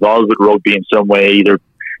get involved with rugby in some way, either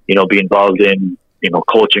be involved in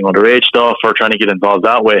coaching underage stuff or trying to get involved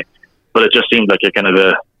that way. But it just seemed like a kind of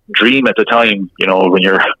a dream at the time. When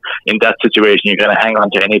you're in that situation, you kind of hang on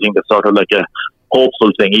to anything that's sort of like a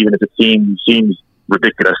hopeful thing, even if it seems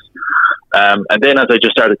ridiculous. And then as I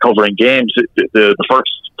just started covering games, the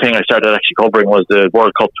first thing I started actually covering was the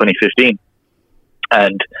World Cup 2015.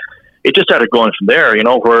 And it just started going from there,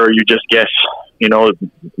 where you just get,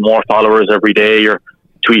 more followers every day. You're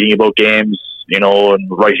tweeting about games, and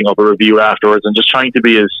writing up a review afterwards, and just trying to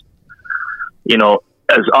be as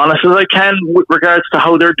honest as I can with regards to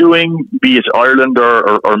how they're doing, be it Ireland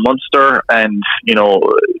or Munster. And,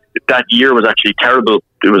 that year was actually terrible.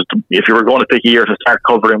 It was, if you were going to pick a year to start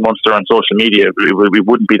covering Munster on social media, it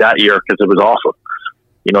wouldn't be that year, because it was awful.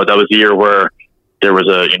 That was the year where there was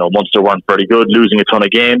Munster weren't very good, losing a ton of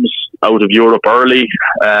games, out of Europe early.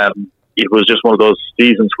 It was just one of those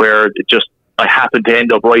seasons where I happened to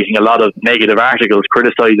end up writing a lot of negative articles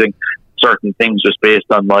criticising certain things just based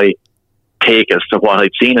on my take as to what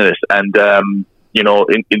I'd seen in it. And,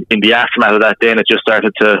 in the aftermath of that, then it just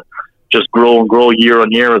started to just grow and grow year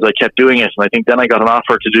on year as I kept doing it. And I think then I got an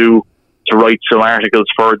offer to write some articles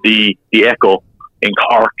for the Echo in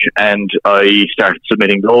Cork, and I started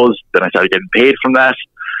submitting those. Then I started getting paid from that.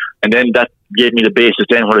 And then that gave me the basis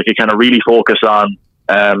then where I could kind of really focus on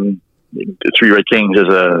Three Red Kings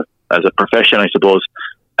as a profession, I suppose,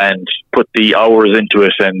 and put the hours into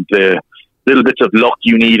it and the little bits of luck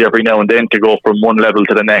you need every now and then to go from one level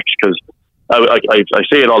to the next. Because I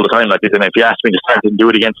say it all the time, like this, and if you asked me to start and do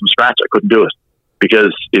it again from scratch, I couldn't do it,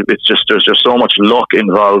 because there's just so much luck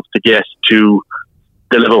involved to get to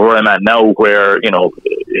the level where I'm at now, where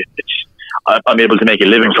I'm able to make a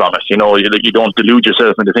living from it. You don't delude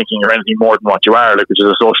yourself into thinking you're anything more than what you are, like, which is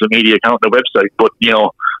a social media account and a website. But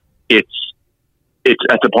it's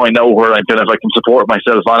at the point now where I can support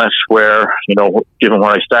myself on it, where, given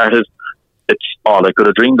where I started, it's all I could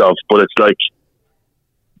have dreamed of. But it's like,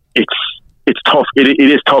 it's tough. It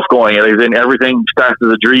is tough going. Then everything starts as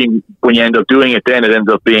a dream. When you end up doing it, then it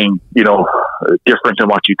ends up being, different than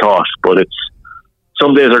what you thought. But it's,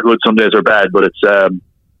 some days are good, some days are bad. But it's a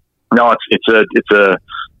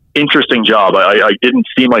interesting job. I didn't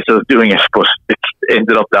see myself doing it, but it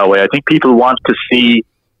ended up that way. I think people want to see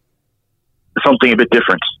something a bit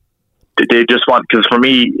different. They just want, because for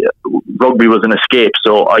me, rugby was an escape,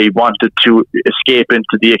 so I wanted to escape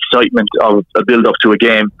into the excitement of a build-up to a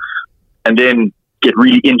game, and then get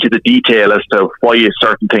really into the detail as to why a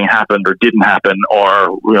certain thing happened or didn't happen,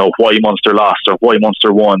 or why Munster lost or why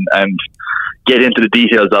Munster won, and get into the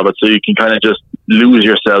details of it, so you can kind of just lose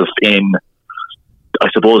yourself in, I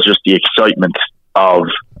suppose, just the excitement of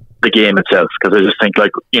the game itself. Because I just think,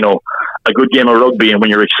 like, a good game of rugby, and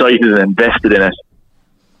when you're excited and invested in it,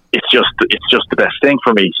 it's just the best thing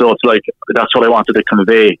for me. So it's like, that's what I wanted to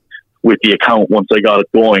convey with the account once I got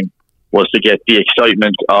it going, was to get the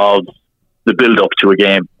excitement of the build up to a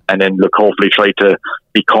game, and then hopefully try to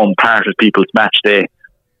become part of people's match day,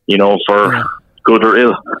 for good or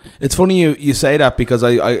ill. It's funny you say that, because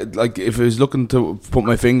I like, if I was looking to put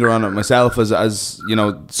my finger on it myself as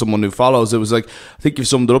someone who follows, it was like, I think you've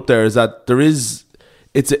summed it up there, is that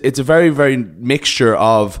it's a very, very mixture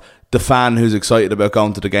of the fan who's excited about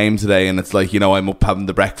going to the game today, and it's like, I'm up having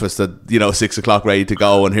the breakfast at 6 o'clock ready to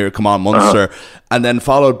go, and here come on Munster, and then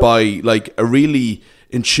followed by like a really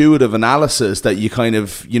intuitive analysis that you kind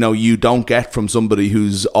of you don't get from somebody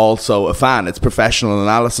who's also a fan. It's professional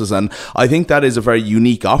analysis, and I think that is a very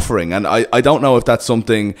unique offering. And I don't know if that's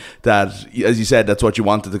something that, as you said, that's what you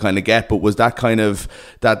wanted to kind of get, but was that kind of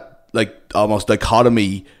that, like, almost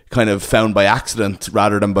dichotomy kind of found by accident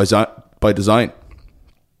rather than by design?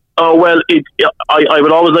 Oh, well, I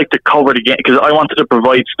would always like to cover the game, because I wanted to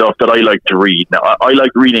provide stuff that I like to read. Now, I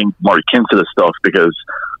like reading Murray Kinsella stuff, because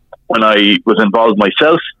when I was involved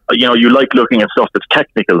myself, you like looking at stuff that's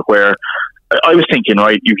technical, where I was thinking,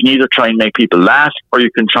 right, you can either try and make people laugh, or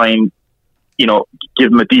you can try and,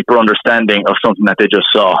 give them a deeper understanding of something that they just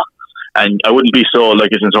saw. And I wouldn't be so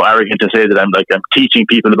arrogant to say that I'm teaching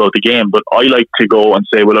people about the game, but I like to go and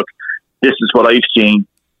say, well, look, this is what I've seen.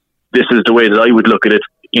 This is the way that I would look at it,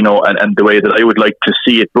 and the way that I would like to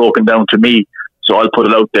see it broken down to me. So I'll put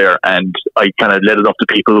it out there, and I kind of let it up to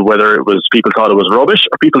people, whether it was people thought it was rubbish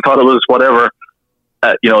or people thought it was whatever.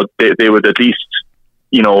 They would at least,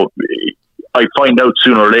 I'd find out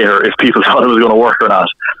sooner or later if people thought it was going to work or not.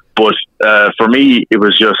 But for me, it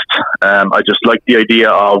was just, I just like the idea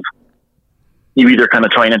of, you either kind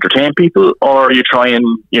of try and entertain people, or you try and,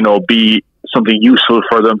 be something useful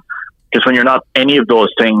for them. Because when you're not any of those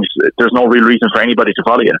things, there's no real reason for anybody to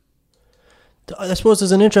follow you. I suppose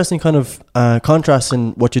there's an interesting kind of contrast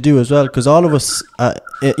in what you do as well, because all of us, at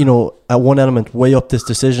one element, weigh up this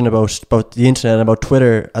decision about the internet and about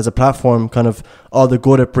Twitter as a platform, kind of all the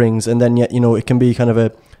good it brings, and then yet, it can be kind of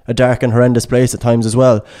a dark and horrendous place at times as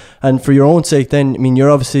well. And for your own sake then, I mean,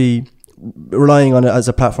 you're obviously relying on it as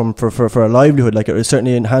a platform for a livelihood. Like it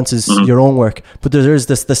certainly enhances your own work, but there's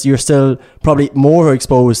this you're still probably more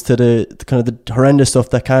exposed to the kind of the horrendous stuff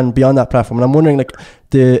that can be on that platform. And I'm wondering, like,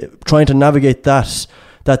 the trying to navigate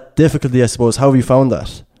that difficulty, I suppose. How have you found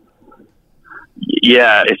that?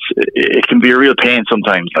 Yeah, it can be a real pain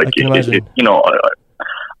sometimes. Like, you know,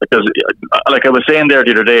 because like I was saying there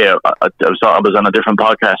the other day, I was on a different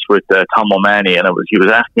podcast with Tom O'Mahony, and he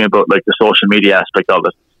was asking me about like the social media aspect of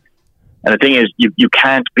it. And the thing is, you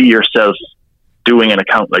can't be yourself doing an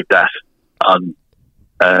account like that on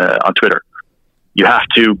Twitter. You have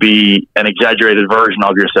to be an exaggerated version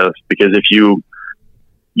of yourself, because if you'll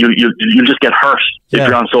just get hurt if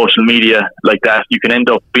you're on social media like that. You can end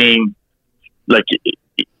up being like,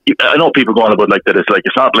 I know people going about like that.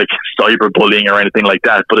 It's not like cyberbullying or anything like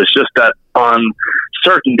that, but it's just that on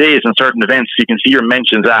certain days and certain events, you can see your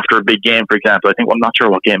mentions after a big game. For example, I'm not sure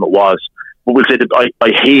what game it was, but we'll say that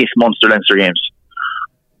I hate Munster-Leinster games,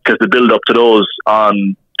 because the build up to those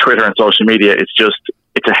on Twitter and social media,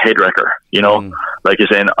 it's a head wrecker, you know. Like you're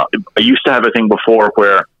saying, I used to have a thing before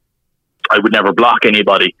where I would never block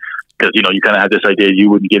anybody, because, you know, you kind of have this idea you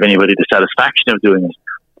wouldn't give anybody the satisfaction of doing it.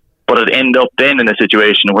 But it'd end up then in a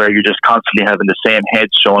situation where you're just constantly having the same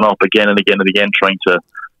heads showing up again and again and again, trying to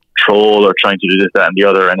troll or trying to do this, that, and the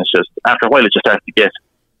other. And it's just, after a while, it just starts to get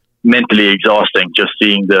mentally exhausting, just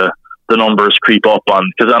seeing the numbers creep up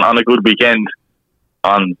because on a good weekend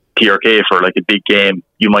on TRK for like a big game,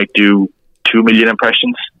 you might do 2 million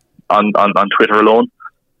impressions on Twitter alone,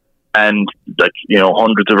 and like, you know,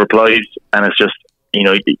 hundreds of replies, and it's just, you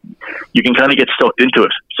know, you can kind of get sucked into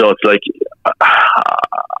it. So it's like,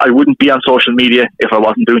 I wouldn't be on social media if I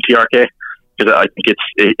wasn't doing TRK, because I think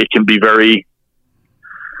it can be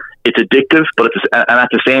it's addictive, but and at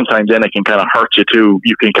the same time, then it can kind of hurt you too.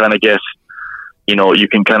 You can kind of get, you know, you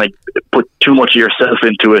can kind of put too much of yourself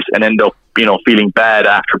into it and end up, you know, feeling bad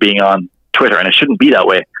after being on Twitter, and it shouldn't be that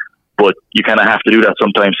way, but you kind of have to do that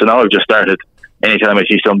sometimes. So now I've just started, anytime I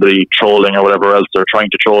see somebody trolling or whatever else, or trying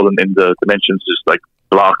to troll in the mentions, just like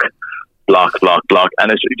block.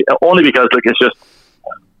 And it's only because, like, it's just,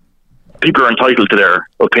 people are entitled to their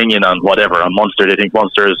opinion on whatever. On Munster, they think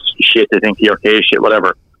Munster is shit, they think TRK is shit,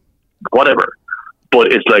 whatever.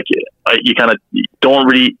 But it's like, you kind of don't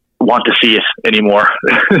really want to see it anymore.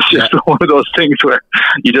 It's just one of those things where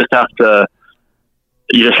you just kind of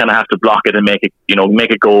have to block it and make it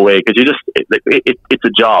go away, because it's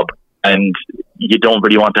a job, and you don't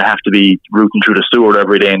really want to have to be rooting through the sewer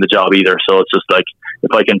every day in the job either. So it's just like,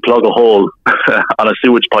 if I can plug a hole on a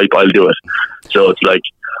sewage pipe, I'll do it. So it's like,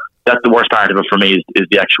 that's the worst part of it for me, is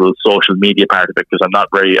the actual social media part of it, because I'm not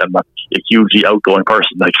a hugely outgoing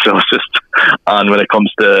person. Like, so it's just, when it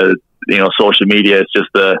comes to, you know, social media, it's just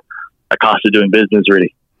a cost of doing business,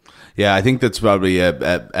 really. Yeah, I think that's probably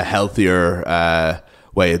a healthier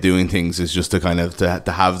way of doing things, is just to kind of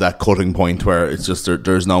to have that cutting point where it's just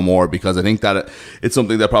there's no more, because I think that it's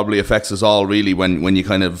something that probably affects us all, really, when you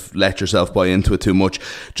kind of let yourself buy into it too much.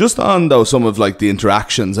 Just on, though, some of like the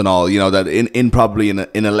interactions and all, you know, that in probably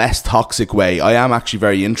in a less toxic way, I am actually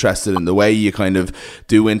very interested in the way you kind of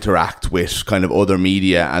do interact with kind of other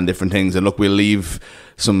media and different things. And look, we'll leave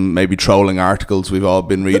some maybe trolling articles we've all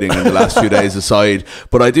been reading in the last few days aside,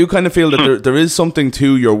 but I do kind of feel that there is something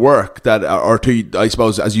to your work that, or to, I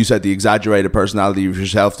suppose, as you said, the exaggerated personality of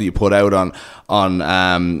yourself that you put out on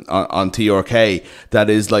TRK,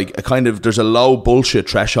 that is like a kind of, there's a low bullshit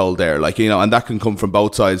threshold there, like, you know, and that can come from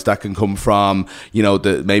both sides. That can come from, you know,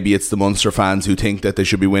 maybe it's the Munster fans who think that they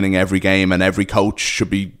should be winning every game and every coach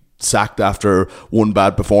should be sacked after one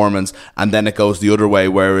bad performance, and then it goes the other way,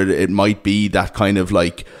 where it might be that kind of,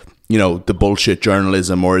 like, you know, the bullshit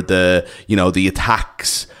journalism, or the, you know, the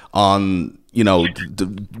attacks on, you know,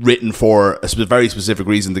 written for a very specific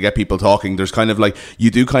reason to get people talking. There's kind of like,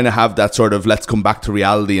 you do kind of have that sort of, let's come back to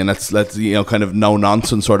reality and let's you know, kind of no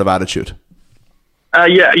nonsense sort of attitude.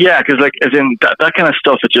 Yeah, because like, as in that kind of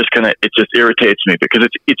stuff, it just irritates me, because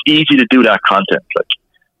it's easy to do that content, like,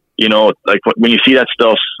 you know, like when you see that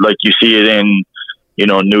stuff, like you see it in, you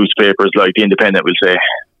know, newspapers like the Independent, we'll say,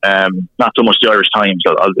 not so much the Irish Times.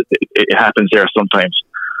 It happens there sometimes,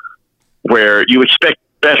 where you expect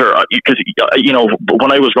better, because, you know,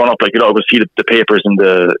 when I was growing up, like, you know, I would see the papers in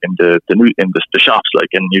the shops, like,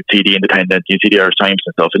 and you'd see the Independent, you'd see the Irish Times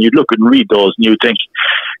and stuff, and you'd look and read those, and you'd think,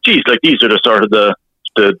 geez, like, these are the sort of the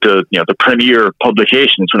you know, the premier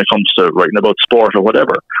publications when it comes to writing about sport or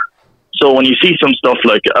whatever. So when you see some stuff,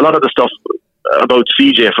 like a lot of the stuff about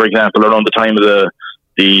CJ, for example, around the time of the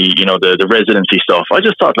residency stuff, I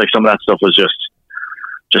just thought like some of that stuff was just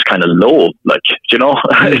just kind of low. Like, you know,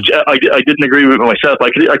 I didn't agree with it myself.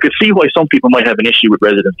 I could see why some people might have an issue with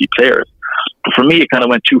residency players, but for me, it kind of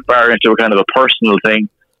went too far into a kind of a personal thing.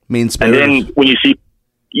 Mean-spirited. And then when you see,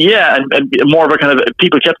 and more of a kind of,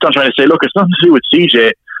 people kept on trying to say, look, it's nothing to do with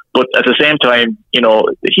CJ, but at the same time, you know,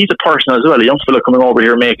 he's a person as well, a young fella coming over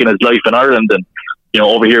here making his life in Ireland, and you know,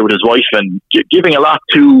 over here with his wife, and giving a lot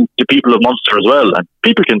to the people of Munster as well. And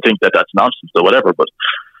people can think that that's nonsense or whatever, but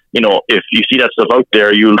you know, if you see that stuff out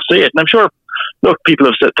there, you'll say it. And I'm sure, look, people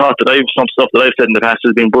have thought that some stuff that I've said in the past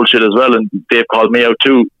has been bullshit as well, and they've called me out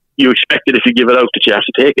too. You expect it if you give it out that you have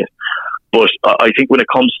to take it. But I think when it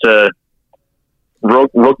comes to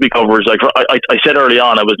rugby coverage, like I said early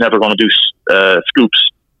on, I was never going to do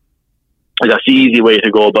scoops. That's the easy way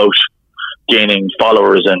to go about gaining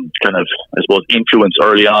followers and kind of, I suppose, influence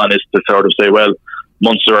early on, is to sort of say, well,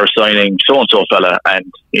 Munster are signing so-and-so fella,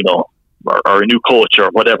 and, you know, or a new coach or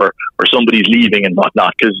whatever, or somebody's leaving and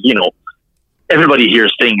whatnot, because, you know, everybody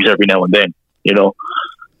hears things every now and then, you know.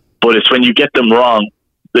 But it's when you get them wrong,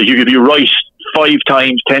 that you could be right 5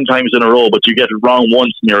 times, 10 times in a row, but you get it wrong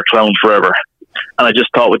once and you're a clown forever. And I just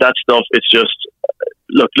thought with that stuff, it's just,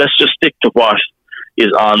 look, let's just stick to what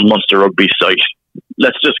is on Munster Rugby's site.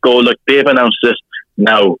 Let's just go, like, they've announced it,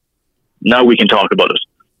 now we can talk about it,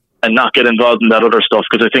 and not get involved in that other stuff,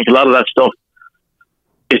 because I think a lot of that stuff,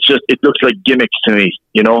 it looks like gimmicks to me,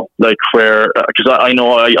 you know, like where, because I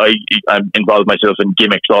know I'm involved myself in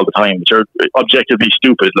gimmicks all the time, which are objectively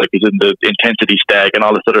stupid, like it's in the intensity stag and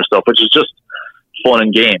all this other stuff, which is just fun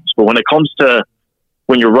and games. But when it comes to,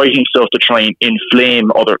 when you're writing stuff to try and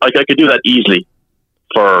inflame other, like I could do that easily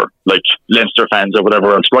for like Leinster fans or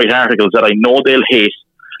whatever else, write articles that I know they'll hate,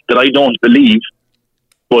 that I don't believe,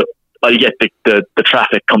 but I get the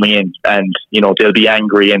traffic coming in, and you know, they'll be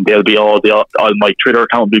angry, and they'll be all my Twitter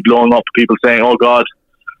account will be blowing up, people saying, "Oh God,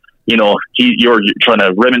 you know, you're trying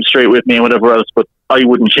to remonstrate with me and whatever else." But I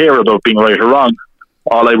wouldn't care about being right or wrong.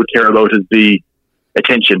 All I would care about is the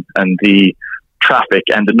attention and the traffic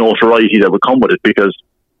and the notoriety that would come with it. Because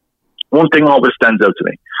one thing always stands out to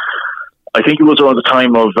me. I think it was around the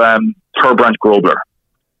time of Herbrand Grobler.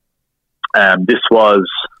 This was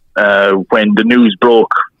when the news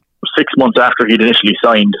broke. 6 months after he'd initially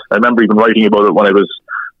signed. I remember even writing about it when I was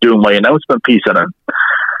doing my announcement piece on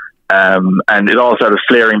him. And it all started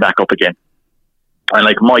flaring back up again. And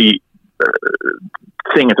like my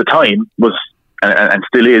thing at the time was, and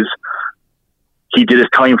still is, he did his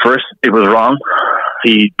time for it. It was wrong.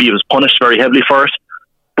 He was punished very heavily for it.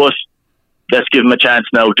 But let's give him a chance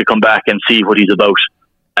now to come back and see what he's about.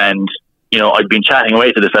 And, you know, I'd been chatting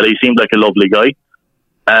away to the fella. He seemed like a lovely guy.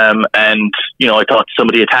 And, you know, I thought some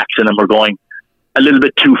of the attacks in him were going a little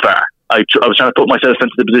bit too far. I was trying to put myself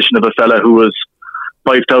into the position of a fella who was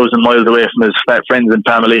 5,000 miles away from his friends and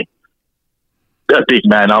family. A big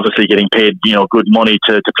man, obviously getting paid, you know, good money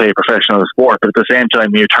to play professional sport. But at the same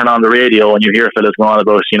time, you turn on the radio and you hear fellas going on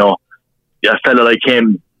about, you know, a fella like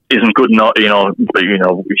him isn't good enough, you know,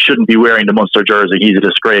 we shouldn't be wearing the Munster jersey, he's a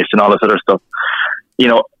disgrace and all this other stuff. You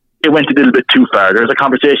know, it went a little bit too far. There's a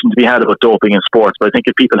conversation to be had about doping in sports, but I think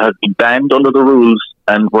if people have been banned under the rules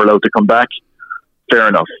and were allowed to come back, fair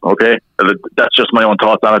enough, okay? That's just my own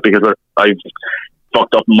thoughts on it, because I've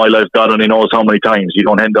fucked up in my life, God only knows how many times. You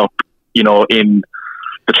don't end up, you know, in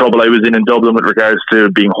the trouble I was in Dublin with regards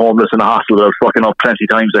to being homeless in a hostel that I've fucking up plenty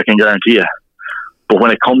times, I can guarantee you. But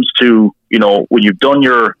when it comes to, you know, when you've done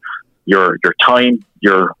your time,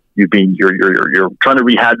 you're trying to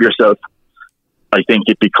rehab yourself, I think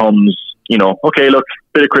it becomes, you know, okay, look,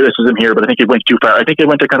 bit of criticism here, but I think it went too far. I think it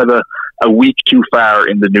went to kind of a week too far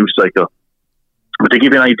in the news cycle. But to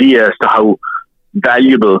give you an idea as to how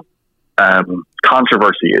valuable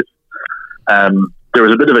controversy is, there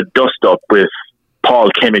was a bit of a dust-up with Paul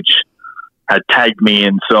Kimmage had tagged me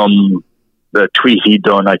in some tweet he'd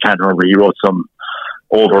done. I can't remember. He wrote some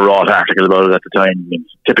overwrought article about it at the time. I mean,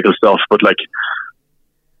 typical stuff, but like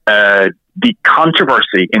the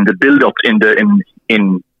controversy in the build-up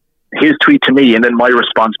in his tweet to me, and then my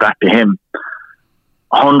response back to him,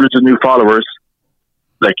 hundreds of new followers,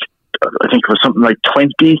 like I think it was something like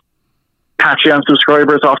 20 Patreon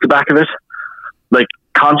subscribers off the back of it. Like,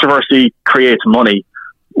 controversy creates money,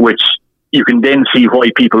 which you can then see why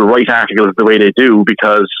people write articles the way they do,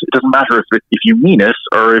 because it doesn't matter if you mean it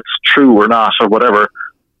or it's true or not or whatever.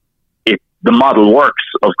 The model works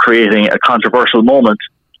of creating a controversial moment,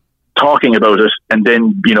 talking about it, and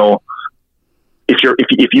then, you know,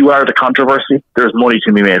 if you are the controversy, there's money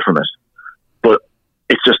to be made from it. But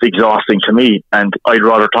it's just exhausting to me, and I'd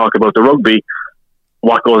rather talk about the rugby,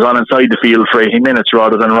 what goes on inside the field for 80 minutes,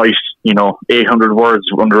 rather than write, you know, 800 words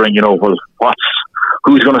wondering, you know, well,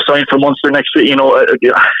 who's going to sign for Munster next week.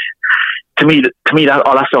 To me, that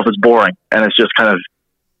all that stuff is boring, and it's just kind of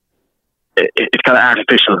it's kind of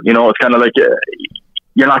artificial. It's kind of like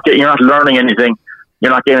you're not learning anything.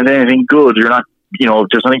 You're not getting anything good. You're not,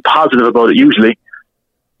 there's nothing positive about it usually.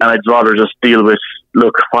 And I'd rather just deal with,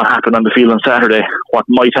 look, what happened on the field on Saturday, what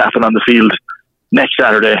might happen on the field next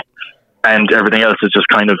Saturday, and everything else is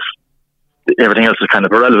kind of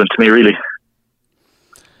irrelevant to me, really.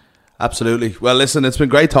 Absolutely. Well, listen, it's been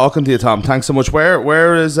great talking to you, Tom. Thanks so much.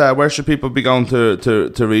 Where should people be going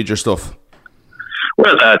to read your stuff?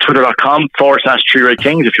 Well, twitter.com/Three Red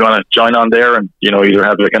Kings if you want to join on there and, either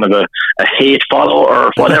have a kind of a hate follow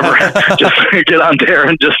or whatever. Just get on there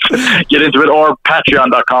and just get into it. Or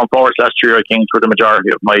patreon.com/Three Red Kings, where the majority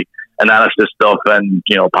of my analysis stuff and,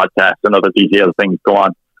 podcasts and other detailed things go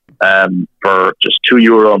on. For just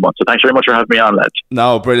 €2 a month. So thanks very much for having me on, lads.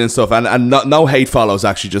 No, brilliant stuff, and no hate follows.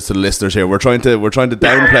 Actually, just to the listeners here, we're trying to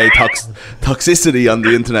downplay toxicity on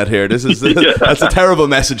the internet here. This is that's a terrible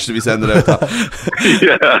message to be sending out.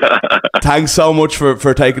 Thanks so much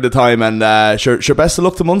for taking the time, and sure, best of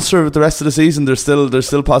luck to Munster with the rest of the season. There's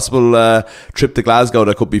still possible trip to Glasgow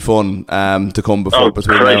that could be fun to come before.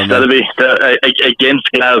 Between Christ, that'll be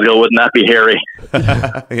against Glasgow. Wouldn't that be hairy?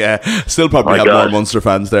 Yeah, still probably have more Munster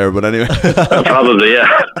fans there. But anyway. Probably,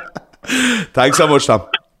 yeah. Thanks so much, Tom.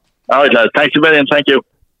 All right, lads. Thanks a million. Thank you.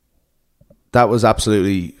 That was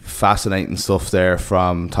absolutely fascinating stuff there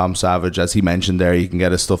from Tom Savage. As he mentioned there, you can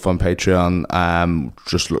get his stuff on Patreon.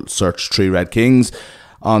 Just search Three Red Kings.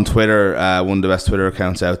 On Twitter, one of the best Twitter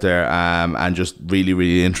accounts out there, and just really,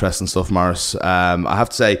 really interesting stuff, Morris. I have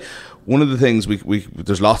to say, one of the things we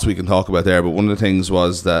there's lots we can talk about there, but one of the things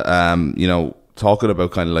was that talking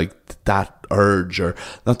about kind of like that urge, or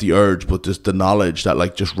not the urge, but just the knowledge that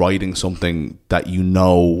like just writing something that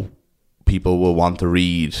people will want to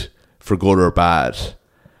read for good or bad,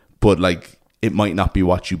 but like it might not be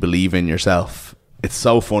what you believe in yourself. It's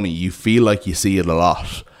so funny. You feel like you see it a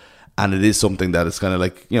lot, and it is something that it's kind of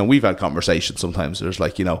like, we've had conversations sometimes. There's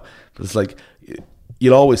like, it's like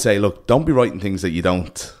you'll always say, look, don't be writing things that you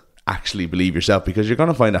don't actually believe yourself, because you're going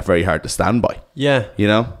to find that very hard to stand by. Yeah.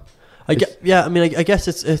 I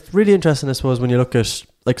guess it's really interesting, I suppose, when you look at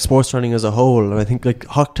like sports writing as a whole, and I think like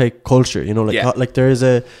hot take culture, like there is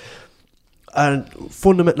a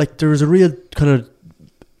fundament, like there is a real kind of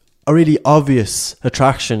a really obvious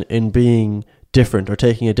attraction in being different or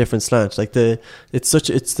taking a different slant. Like the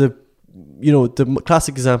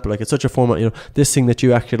classic example, like it's such a format, this thing that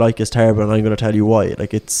you actually like is terrible and I'm going to tell you why.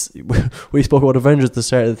 Like we spoke about Avengers at the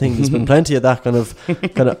start of the thing. There's been plenty of that kind of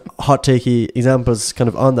hot takey examples kind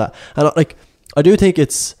of on that. And like, I do think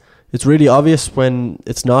it's really obvious when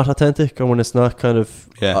it's not authentic and when it's not kind of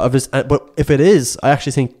obvious. But if it is, I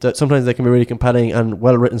actually think that sometimes they can be really compelling and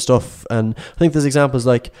well written stuff. And I think there's examples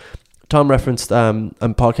like Tom referenced and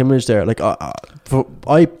Paul Kimmage there. Like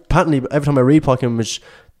I patently, every time I read Paul Kimmage,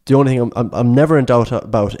 the only thing I'm never in doubt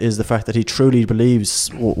about is the fact that he truly believes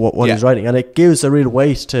what he's writing, and it gives a real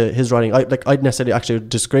weight to his writing. I'd necessarily actually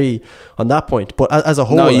disagree on that point, but as a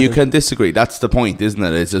whole, no, you can disagree. That's the point, isn't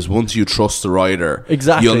it? It's just once you trust the writer,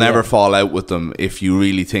 exactly, you'll never fall out with them if you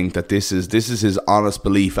really think that this is his honest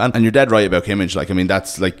belief. And you're dead right about Kimmage. Like, I mean,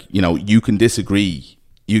 that's like, you can disagree.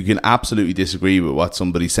 You can absolutely disagree with what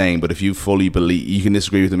somebody's saying, but if you fully believe, you can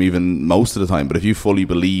disagree with them even most of the time, but if you fully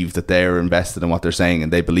believe that they're invested in what they're saying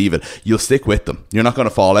and they believe it, you'll stick with them. You're not going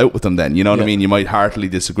to fall out with them then, you know what I mean? You might heartily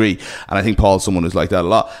disagree, and I think Paul's someone who's like that a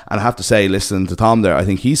lot. And I have to say, listening to Tom there, I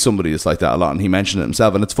think he's somebody that's like that a lot, and he mentioned it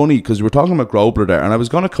himself. And it's funny because we were talking about Grobler there, and I was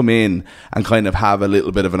going to come in and kind of have a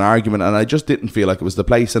little bit of an argument, and I just didn't feel like it was the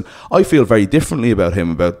place. And I feel very differently about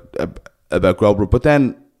him, about Grobler, but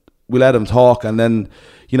then we let him talk, and then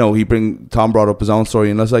Tom brought up his own story,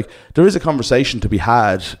 and I was like, there is a conversation to be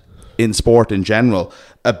had in sport in general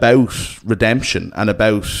about redemption and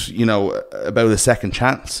about a second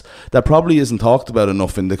chance that probably isn't talked about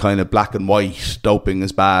enough in the kind of black and white, doping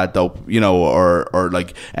is bad, or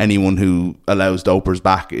like anyone who allows dopers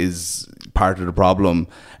back is part of the problem,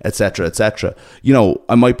 etc., etc.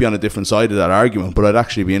 I might be on a different side of that argument, but I'd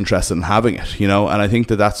actually be interested in having it, and I think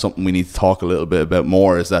that that's something we need to talk a little bit about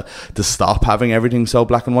more, is that to stop having everything so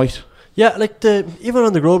black and white. Yeah, like even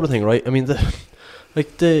on the Grobler thing, right? I mean,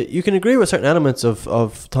 you can agree with certain elements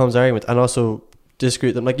of Tom's argument and also disagree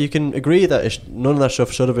with them. Like, you can agree that none of that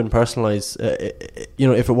stuff should have been personalised,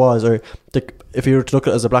 if it was, or if you were to look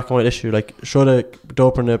at it as a black and white issue, like, should a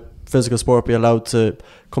doper in a physical sport be allowed to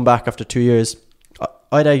come back after 2 years?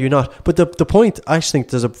 I'd argue not. But the point, I actually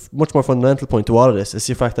think there's a much more fundamental point to all of this, is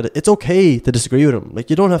the fact that it's okay to disagree with him. Like,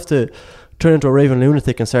 you don't have to turn into a raving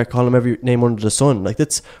lunatic and start calling him every name under the sun. Like,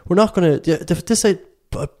 we're not going to,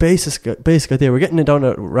 basic idea. We're getting down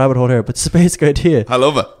a rabbit hole here, but it's a basic idea. I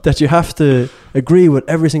love it. That you have to agree with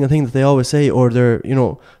every single thing that they always say, or they're, you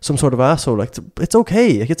know, some sort of asshole. Like, it's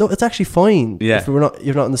okay. Like, it's actually fine. Yeah. If you're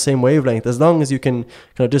not in the same wavelength, as long as you can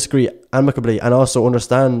kind of disagree amicably and also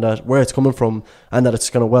understand that where it's coming from and that it's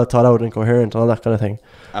kind of well thought out and coherent and all that kind of thing.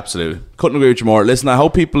 Absolutely. Couldn't agree with you more. Listen, I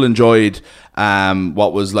hope people enjoyed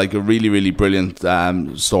what was like a really, really brilliant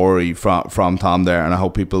story from Tom there, and I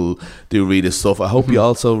hope people do read his stuff. I hope you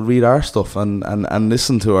also read our stuff and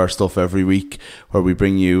listen to our stuff every week where we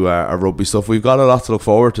bring you our rugby stuff. We've got a lot to look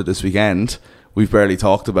forward to this weekend. We've barely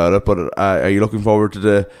talked about it, but are you looking forward to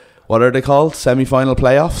the, what are they called? Semi-final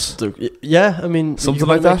playoffs? Yeah, I mean, something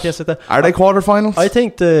like that? Yes, like that. Are they quarterfinals? I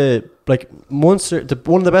think Munster,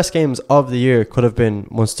 one of the best games of the year could have been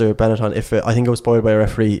Munster Benetton if I think it was spoiled by a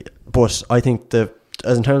referee. But I think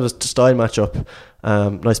as in terms of style matchup,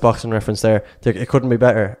 nice boxing reference there, it couldn't be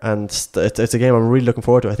better, and it's a game I'm really looking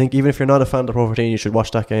forward to. I think even if you're not a fan of the Pro 14, you should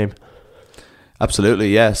watch that game. Absolutely,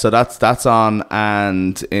 yeah. So that's on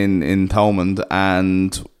and in Thomond.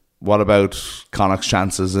 And what about Connacht's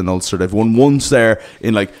chances in Ulster? They've won once there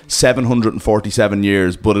in like 747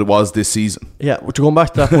 years, but it was this season. Yeah, which going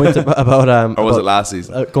back to that point about or was it last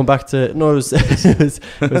season? Going back to no, it was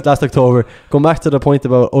last October. Going back to the point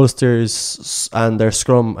about Ulster's and their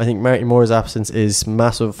scrum, I think Marty Moore's absence is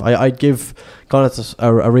massive. I'd give Connacht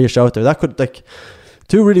a real shout there. That could, like,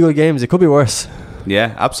 2 really good games. It could be worse.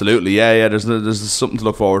 Yeah, absolutely. Yeah. There's something to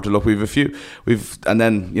look forward to. Look, and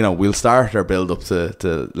then, you know, we'll start our build up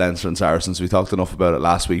to Leinster and Saracens. We talked enough about it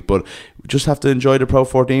last week, but we just have to enjoy the Pro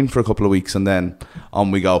 14 for a couple of weeks and then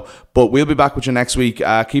on we go. But we'll be back with you next week.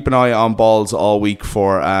 Keep an eye on Balls all week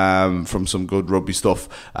for from some good rugby stuff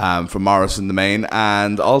from Morris in the main,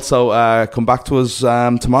 and also come back to us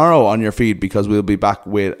tomorrow on your feed, because we'll be back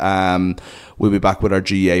with our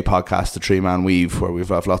GEA podcast, The Three Man Weave, where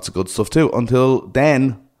we've lots of good stuff too. Until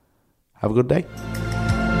then, have a good day.